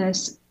about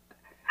this.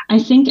 I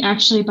think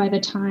actually by the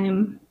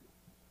time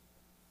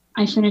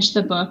I finished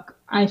the book,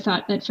 I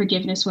thought that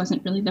forgiveness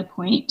wasn't really the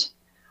point.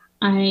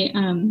 I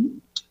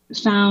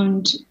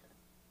found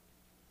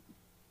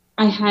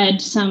I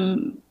had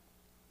some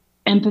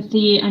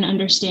empathy and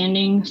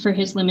understanding for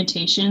his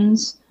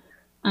limitations,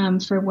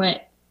 for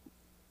what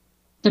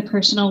the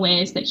personal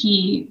ways that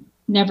he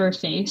never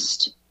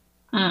faced,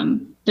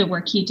 the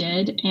work he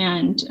did,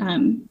 and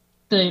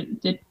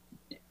the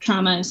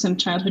traumas, some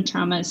childhood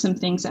traumas, some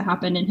things that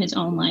happened in his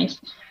own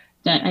life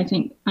that I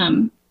think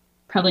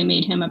probably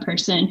made him a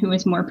person who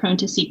was more prone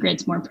to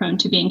secrets, more prone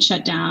to being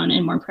shut down,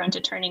 and more prone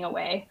to turning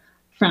away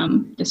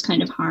from this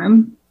kind of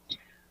harm.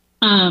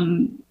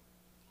 And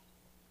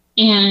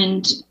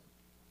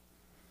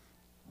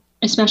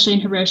especially in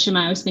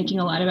Hiroshima, I was thinking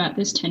a lot about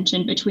this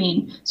tension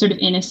between sort of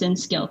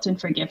innocence, guilt, and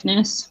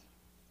forgiveness.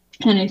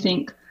 And I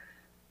think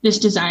this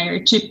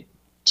desire to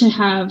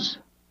have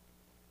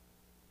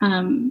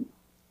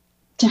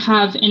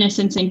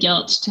innocence and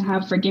guilt, to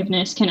have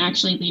forgiveness, can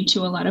actually lead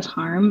to a lot of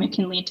harm. It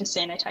can lead to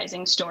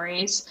sanitizing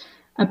stories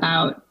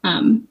about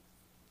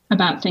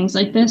things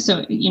like this. So,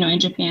 in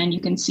Japan, you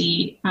can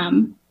see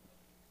can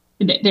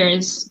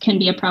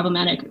be a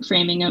problematic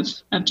framing of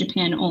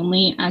Japan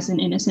only as an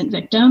innocent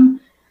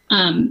victim,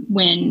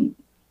 which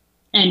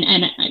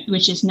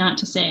is not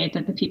to say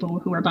that the people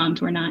who were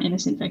bombed were not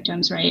innocent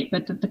victims, right?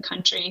 But that the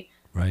country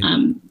right.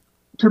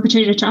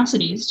 perpetrated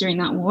atrocities during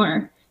that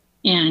war,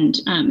 and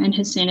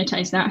has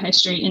sanitized that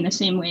history in the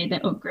same way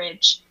that Oak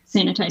Ridge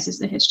sanitizes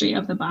the history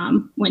of the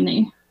bomb when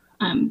they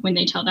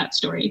tell that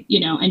story,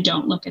 and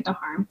don't look at the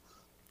harm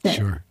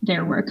that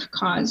their work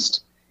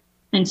caused.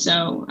 And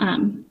so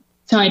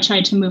I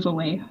tried to move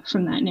away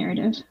from that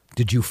narrative.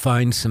 Did you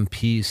find some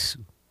peace,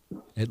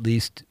 at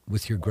least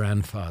with your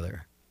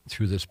grandfather,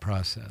 through this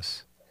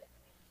process?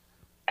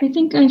 I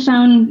think I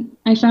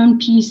found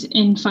peace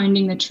in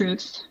finding the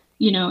truth,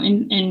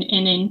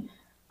 and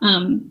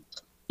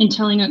in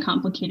telling a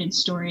complicated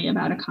story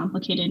about a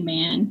complicated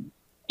man.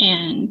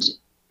 And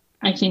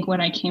I think what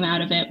I came out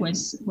of it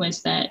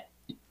was that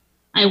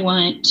I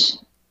want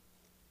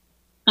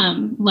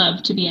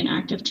love to be an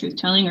act of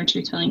truth-telling, or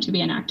truth-telling to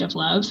be an act of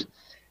love.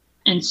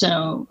 And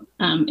so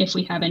if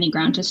we have any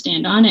ground to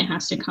stand on, it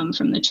has to come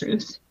from the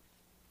truth.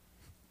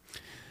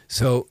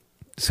 So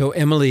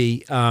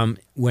Emily,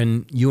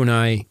 when you and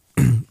I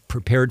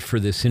prepared for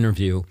this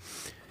interview,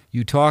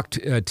 you talked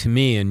to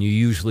me, and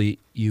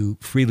you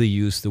freely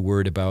use the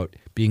word about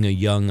being a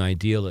young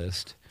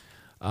idealist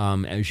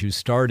as you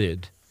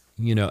started,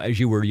 as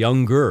you were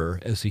younger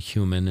as a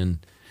human,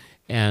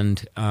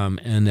 and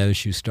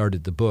as you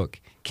started the book.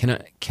 Can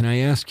I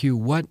ask you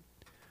what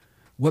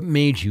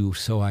made you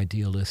so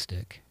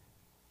idealistic?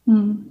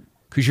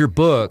 Because your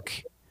book,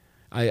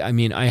 I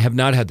mean, I have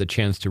not had the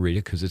chance to read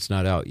it because it's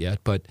not out yet,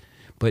 but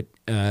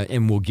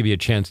and we'll give you a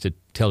chance to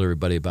tell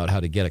everybody about how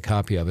to get a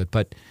copy of it.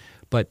 But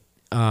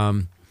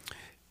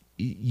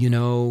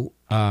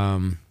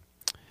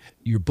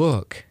your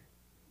book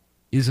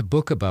is a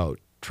book about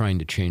trying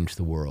to change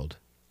the world.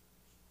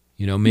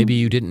 Maybe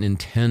you didn't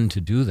intend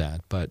to do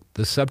that, but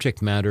the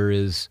subject matter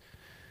is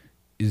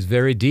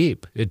very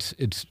deep.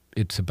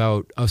 It's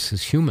about us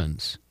as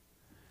humans,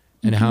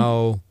 and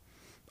how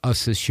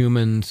us as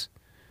humans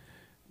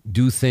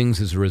do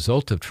things as a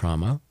result of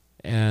trauma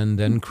and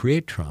then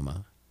create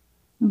trauma,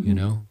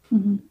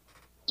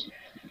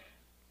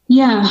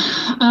 Yeah.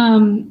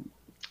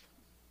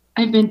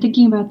 I've been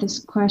thinking about this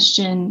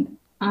question.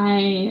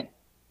 I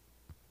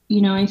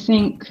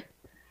think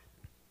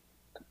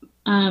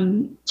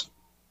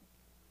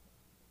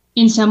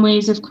in some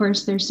ways, of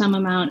course, there's some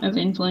amount of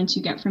influence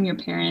you get from your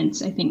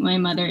parents. I think my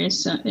mother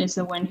is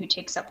the one who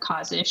takes up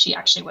causes. She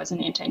actually was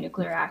an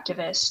anti-nuclear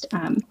activist,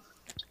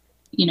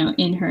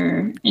 in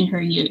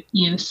her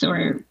youth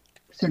or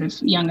sort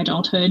of young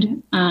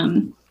adulthood,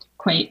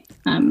 quite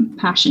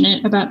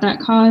passionate about that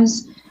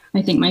cause.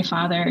 I think my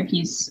father,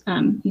 he's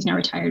now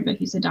retired, but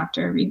he's a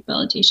doctor of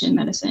rehabilitation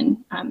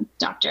medicine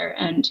doctor,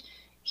 and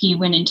he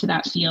went into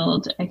that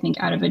field, I think,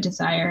 out of a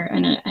desire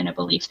and a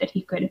belief that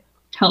he could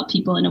help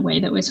people in a way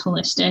that was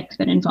holistic,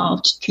 that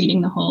involved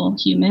treating the whole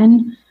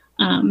human.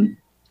 And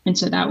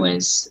so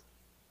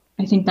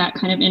I think that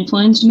kind of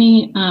influenced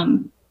me.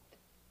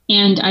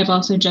 And I've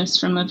also just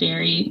from a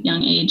very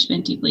young age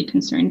been deeply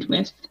concerned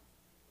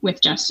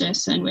with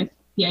justice and with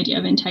the idea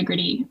of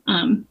integrity.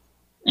 And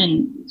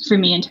for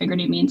me,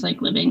 integrity means like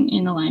living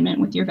in alignment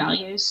with your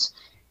values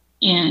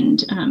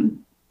and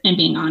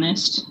being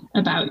honest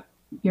about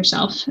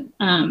yourself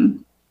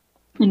and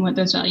what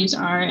those values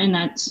are. And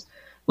that's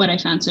what I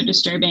found so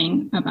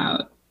disturbing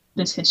about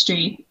this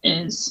history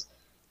is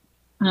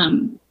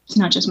it's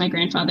not just my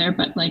grandfather,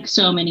 but like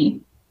so many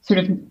sort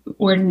of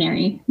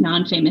ordinary,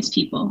 non-famous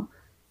people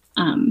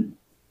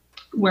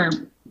were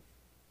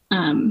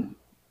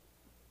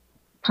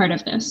part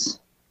of this,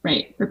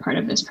 right? We're part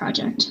of this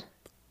project.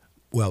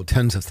 Well,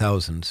 tens of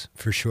thousands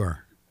for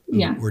sure.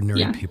 Yeah.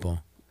 Ordinary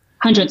people.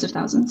 Hundreds of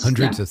thousands.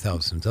 Hundreds of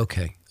thousands.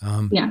 Okay.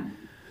 Yeah.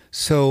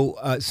 So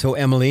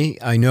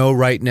Emily, I know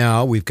right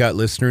now we've got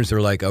listeners that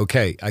are like,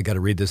 okay, I got to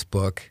read this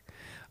book.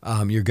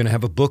 You're going to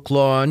have a book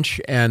launch,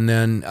 and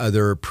then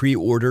there are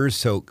pre-orders.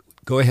 So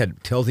go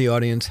ahead, tell the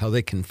audience how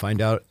they can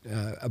find out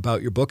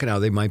about your book and how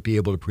they might be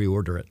able to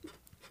pre-order it.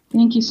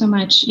 Thank you so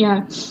much.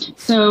 Yeah.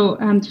 So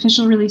the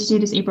official release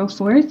date is April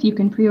 4th. You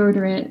can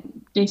pre-order it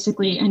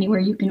basically anywhere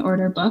you can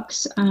order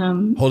books.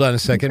 Hold on a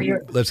second.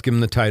 Let's give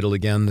them the title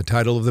again. The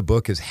title of the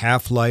book is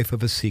Half-Life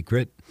of a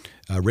Secret,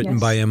 written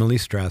by Emily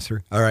Strasser.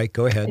 All right,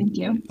 go ahead. Thank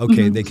you.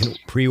 Okay, They can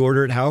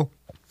pre-order it how?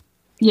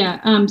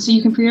 Yeah, so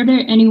you can pre-order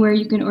it anywhere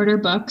you can order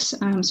books,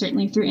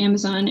 certainly through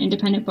Amazon,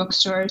 independent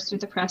bookstores, through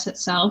the press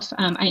itself.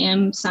 I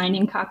am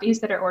signing copies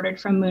that are ordered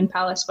from Moon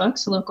Palace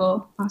Books, a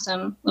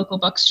awesome local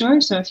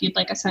bookstore. So if you'd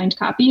like a signed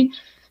copy,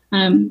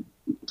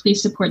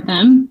 please support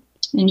them.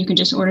 And you can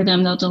just order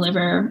them, they'll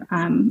deliver,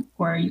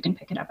 or you can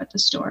pick it up at the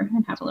store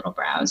and have a little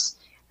browse.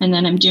 And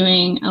then I'm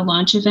doing a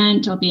launch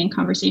event. I'll be in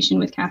conversation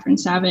with Catherine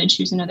Savage,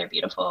 who's another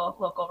beautiful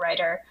local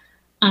writer,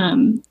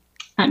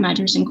 at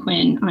Madgers and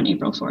Quinn on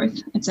April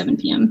 4th at 7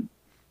 p.m.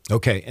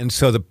 Okay, and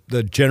so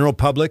the general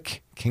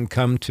public can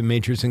come to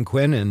Madgers and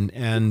Quinn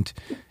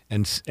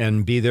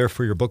and be there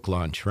for your book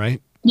launch,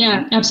 right?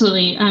 Yeah,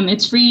 absolutely.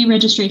 It's free.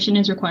 Registration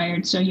is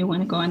required, so you'll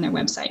want to go on their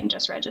website and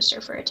just register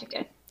for a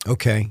ticket.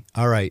 Okay,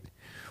 all right.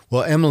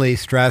 Well, Emily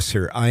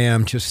Strasser, I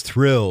am just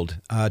thrilled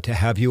to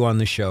have you on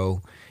the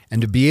show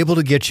and to be able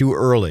to get you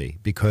early,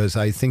 because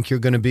I think you're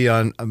going to be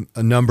on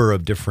a number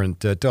of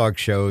different talk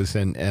shows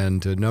and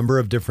a number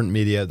of different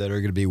media that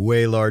are going to be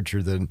way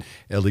larger than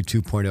LE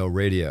 2.0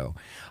 radio.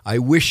 I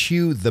wish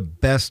you the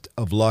best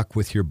of luck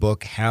with your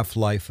book,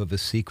 Half-Life of a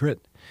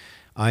Secret.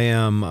 I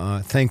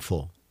am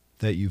thankful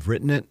that you've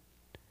written it,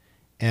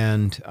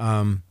 and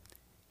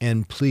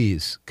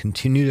please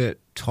continue to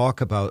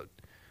talk about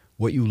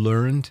what you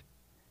learned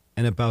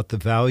and about the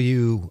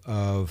value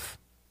of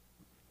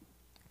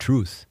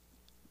truth.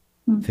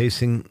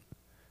 Facing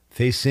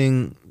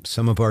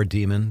some of our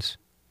demons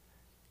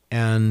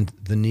and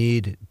the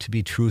need to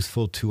be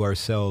truthful to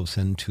ourselves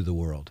and to the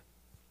world.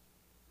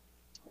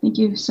 Thank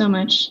you so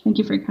much. Thank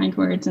you for your kind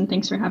words, and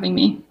thanks for having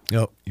me.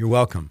 Oh, you're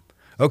welcome.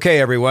 Okay,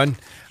 everyone.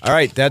 All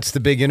right, that's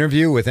the big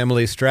interview with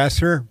Emily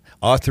Strasser,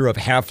 author of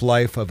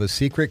Half-Life of a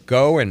Secret.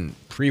 Go and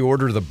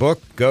pre-order the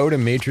book. Go to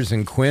Majors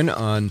and Quinn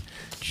on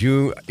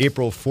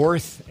April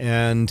 4th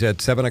and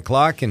at 7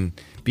 o'clock, and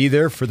be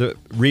there for the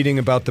reading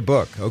about the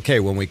book.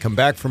 Okay, when we come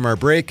back from our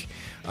break,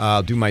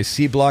 I'll do my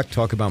C block,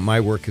 talk about my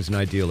work as an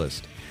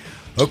idealist.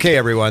 Okay,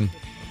 everyone,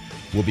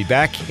 we'll be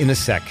back in a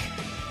sec.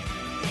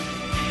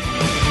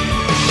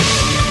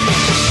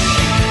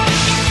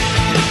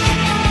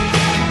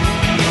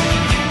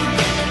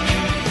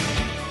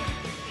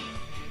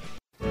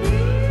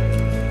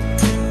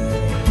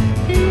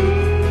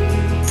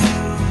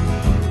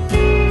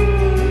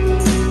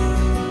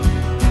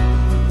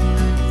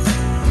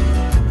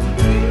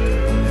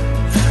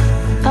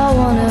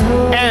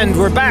 And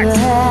we're back.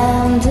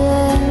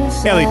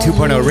 LE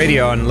 2.0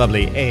 radio on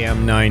lovely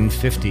AM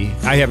 950.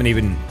 I haven't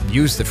even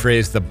used the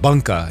phrase the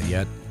bunker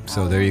yet,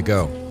 so there you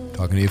go.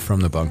 Talking to you from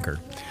the bunker.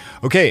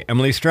 Okay,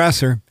 Emily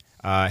Strasser,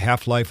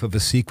 Half-Life of a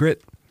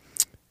Secret.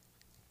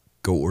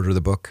 Go order the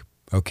book,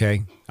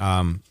 okay?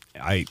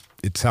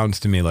 It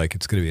sounds to me like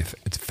it's going to be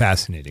it's a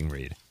fascinating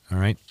read, all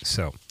right?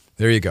 So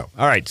there you go.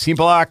 All right, C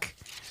block,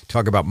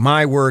 talk about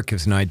my work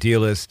as an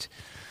idealist.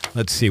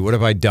 Let's see, what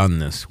have I done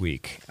this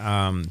week?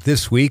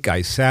 This week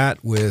I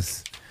sat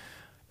with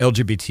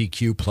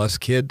LGBTQ plus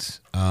kids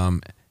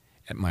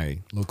at my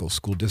local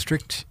school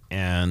district,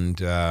 and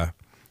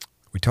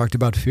we talked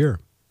about fear.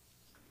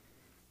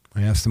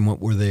 I asked them what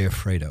were they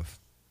afraid of.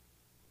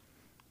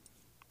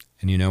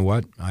 And you know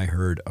what? I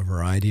heard a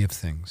variety of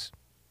things,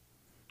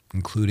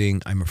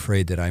 including I'm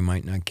afraid that I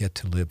might not get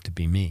to live to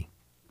be me.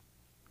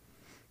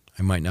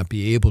 I might not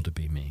be able to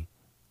be me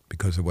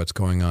because of what's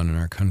going on in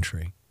our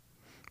country.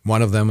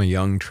 One of them, a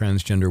young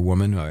transgender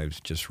woman, I was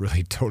just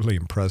really totally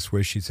impressed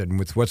with. She said,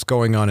 with what's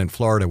going on in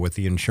Florida with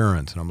the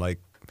insurance. And I'm like,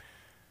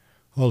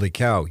 holy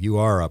cow, you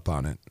are up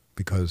on it.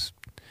 Because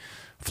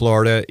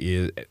Florida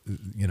is,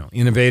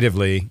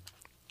 innovatively,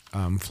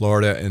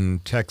 Florida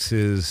and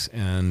Texas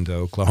and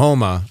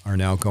Oklahoma are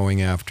now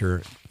going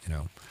after,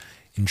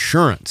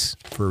 insurance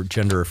for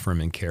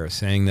gender-affirming care,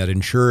 saying that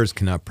insurers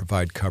cannot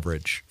provide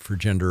coverage for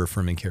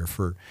gender-affirming care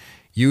for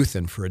youth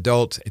and for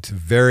adults. It's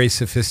very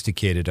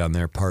sophisticated on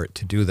their part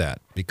to do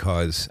that,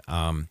 because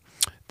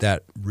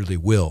that really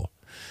will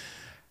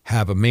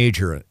have a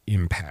major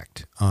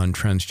impact on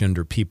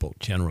transgender people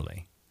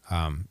generally.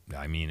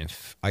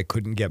 If I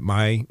couldn't get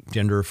my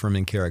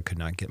gender-affirming care, I could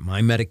not get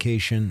my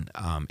medication,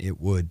 it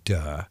would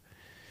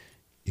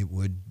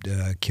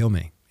kill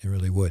me. It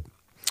really would.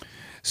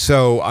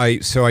 So I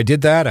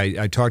did that.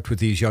 I talked with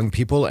these young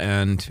people,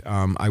 and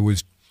I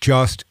was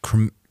just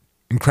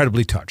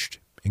incredibly touched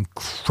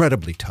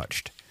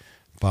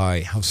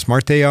by how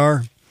smart they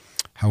are,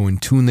 how in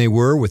tune they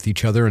were with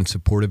each other and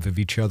supportive of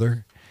each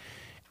other,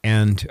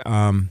 and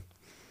how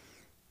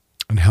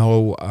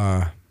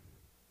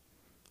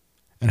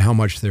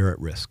much they're at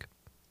risk.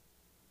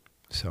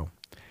 So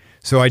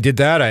I did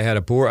that. I had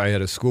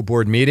a school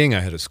board meeting. I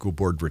had a school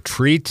board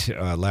retreat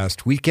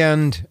last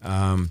weekend.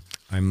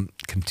 I'm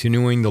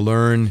continuing to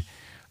learn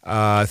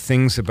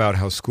things about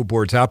how school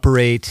boards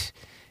operate,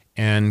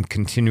 and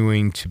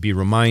continuing to be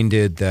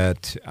reminded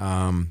that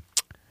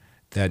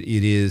that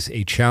it is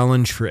a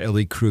challenge for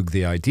Ellie Krug,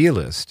 the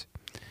idealist,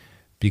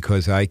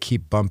 because I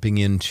keep bumping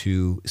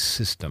into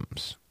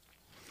systems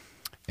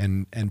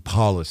and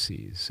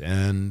policies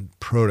and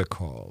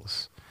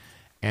protocols,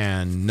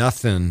 and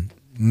nothing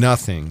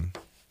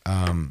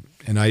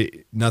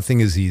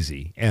is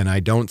easy. And I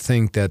don't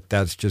think that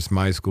that's just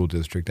my school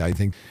district. I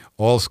think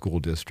all school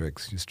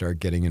districts, you start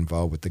getting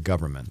involved with the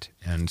government.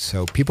 And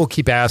so people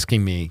keep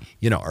asking me,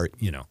 are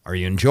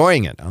you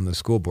enjoying it on the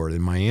school board?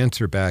 And my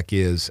answer back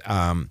is,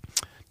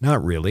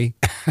 not really.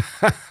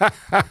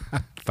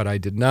 But I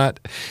did not,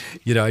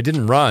 I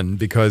didn't run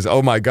because,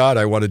 oh my God,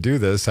 I want to do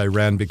this. I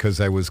ran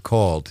because I was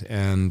called.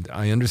 And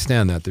I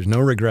understand that. There's no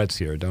regrets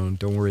here. Don't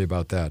worry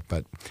about that.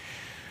 But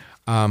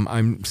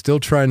I'm still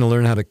trying to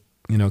learn how to,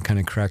 kind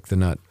of crack the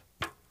nut.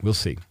 We'll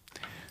see.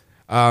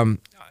 I'm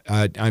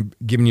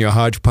giving you a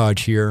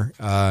hodgepodge here.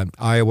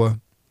 Iowa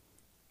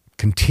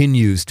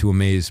continues to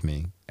amaze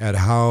me at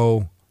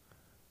how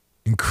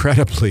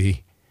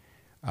incredibly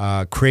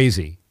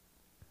crazy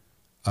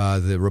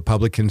the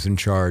Republicans in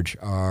charge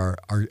are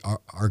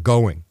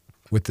going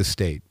with the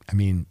state. I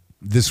mean,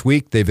 this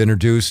week they've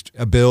introduced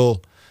a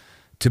bill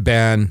to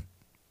ban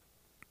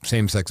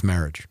same-sex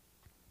marriage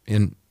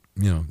in,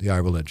 the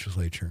Iowa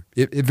legislature.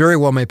 It very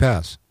well may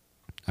pass.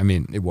 I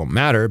mean, it won't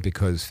matter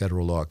because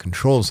federal law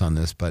controls on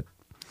this, but,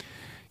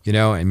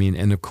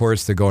 and of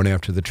course they're going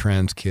after the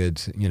trans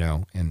kids,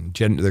 and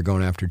they're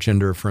going after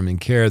gender-affirming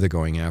care. They're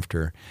going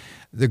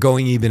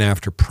even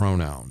after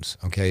pronouns,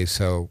 okay?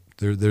 So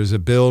there's a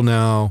bill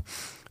now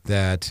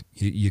that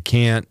you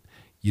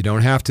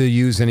don't have to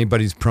use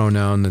anybody's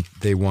pronoun that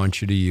they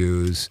want you to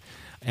use,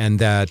 and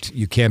that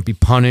you can't be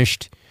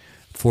punished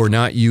for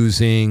not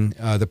using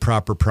the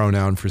proper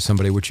pronoun for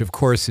somebody, which of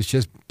course is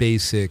just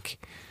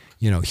basic,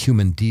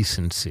 human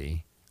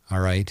decency, all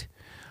right?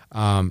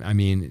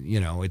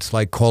 It's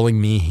like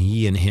calling me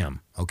he and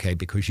him, okay,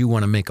 because you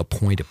want to make a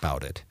point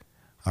about it,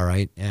 all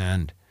right?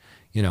 And,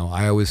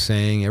 I was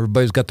saying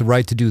everybody's got the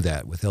right to do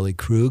that with Ellie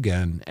Krug,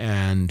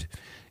 and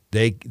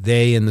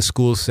they in the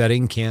school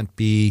setting can't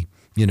be,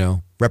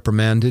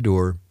 reprimanded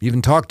or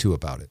even talked to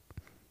about it,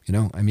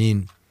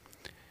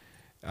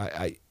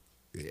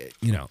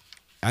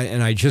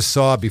 I just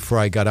saw before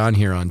I got on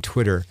here on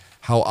Twitter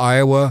how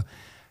Iowa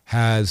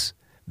has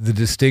the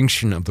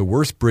distinction of the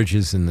worst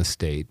bridges in the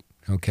state,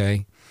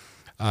 okay?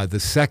 The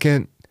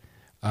second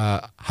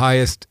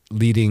highest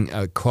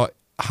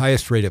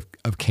highest rate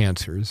of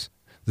cancers,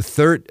 the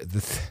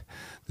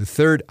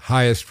third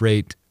highest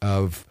rate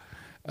of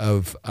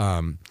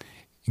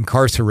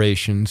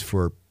incarcerations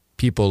for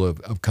people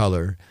of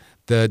color.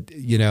 That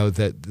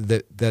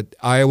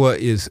Iowa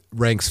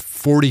ranks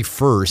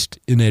 41st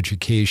in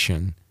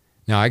education.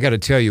 Now, I got to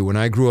tell you, when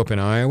I grew up in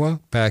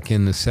Iowa back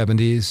in the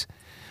 60s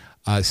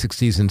and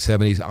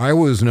 70s,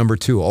 Iowa was number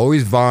 2,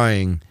 always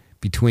vying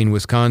between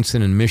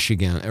Wisconsin and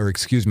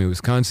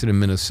Wisconsin and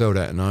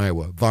Minnesota and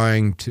Iowa,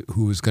 vying to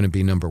who was going to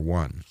be number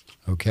 1,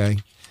 okay?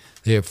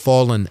 They have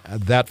fallen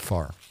that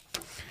far.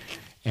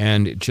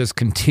 And it just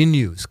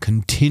continues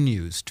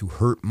to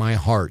hurt my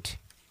heart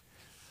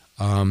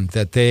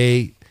that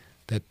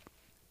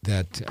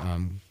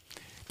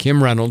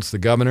Kim Reynolds, the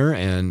governor,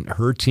 and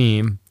her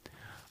team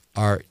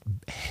are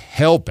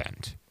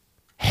hell-bent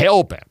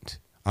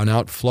on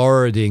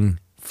out-Floriding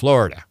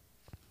Florida.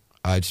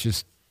 It's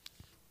just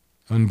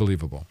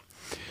unbelievable.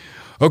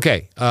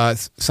 Okay,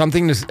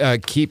 something to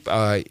keep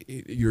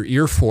your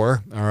ear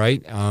for, all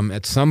right?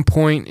 At some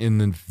point in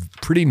the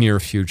pretty near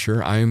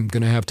future, I'm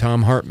going to have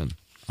Thom Hartmann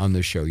on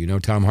this show. You know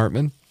Thom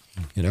Hartmann?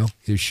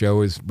 His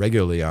show is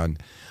regularly on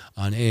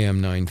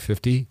AM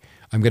 950.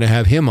 I'm going to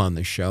have him on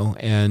the show,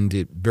 and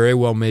it very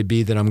well may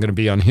be that I'm going to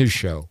be on his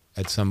show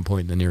at some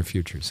point in the near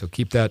future. So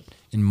keep that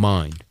in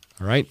mind,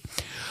 all right?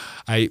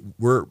 We've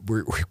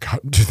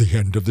gotten to the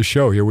end of the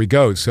show. Here we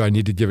go. So I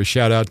need to give a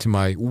shout-out to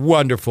my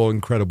wonderful,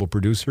 incredible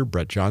producer,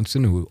 Brett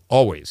Johnson, who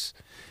always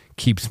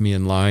keeps me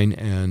in line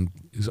and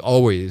is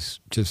always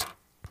just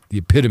the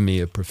epitome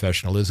of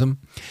professionalism.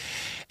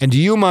 And to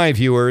you, my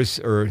viewers,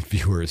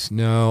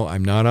 no,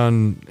 I'm not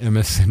on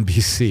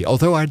MSNBC,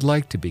 although I'd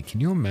like to be. Can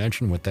you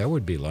imagine what that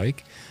would be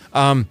like?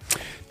 My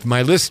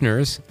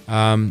listeners,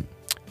 will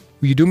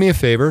you do me a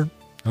favor,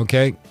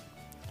 okay?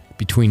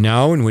 Between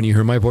now and when you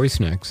hear my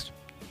voice next,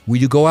 will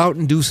you go out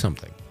and do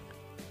something?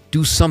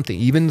 Do something,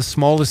 even the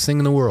smallest thing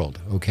in the world,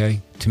 okay,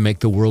 to make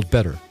the world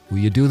better. Will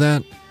you do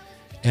that?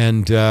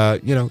 And,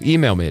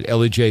 email me at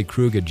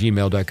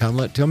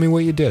elliekrug@gmail.com. Tell me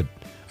what you did,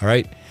 all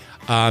right?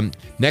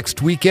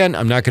 Next weekend,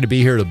 I'm not going to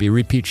be here. It'll be a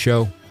repeat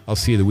show. I'll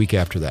see you the week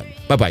after that.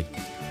 Bye-bye.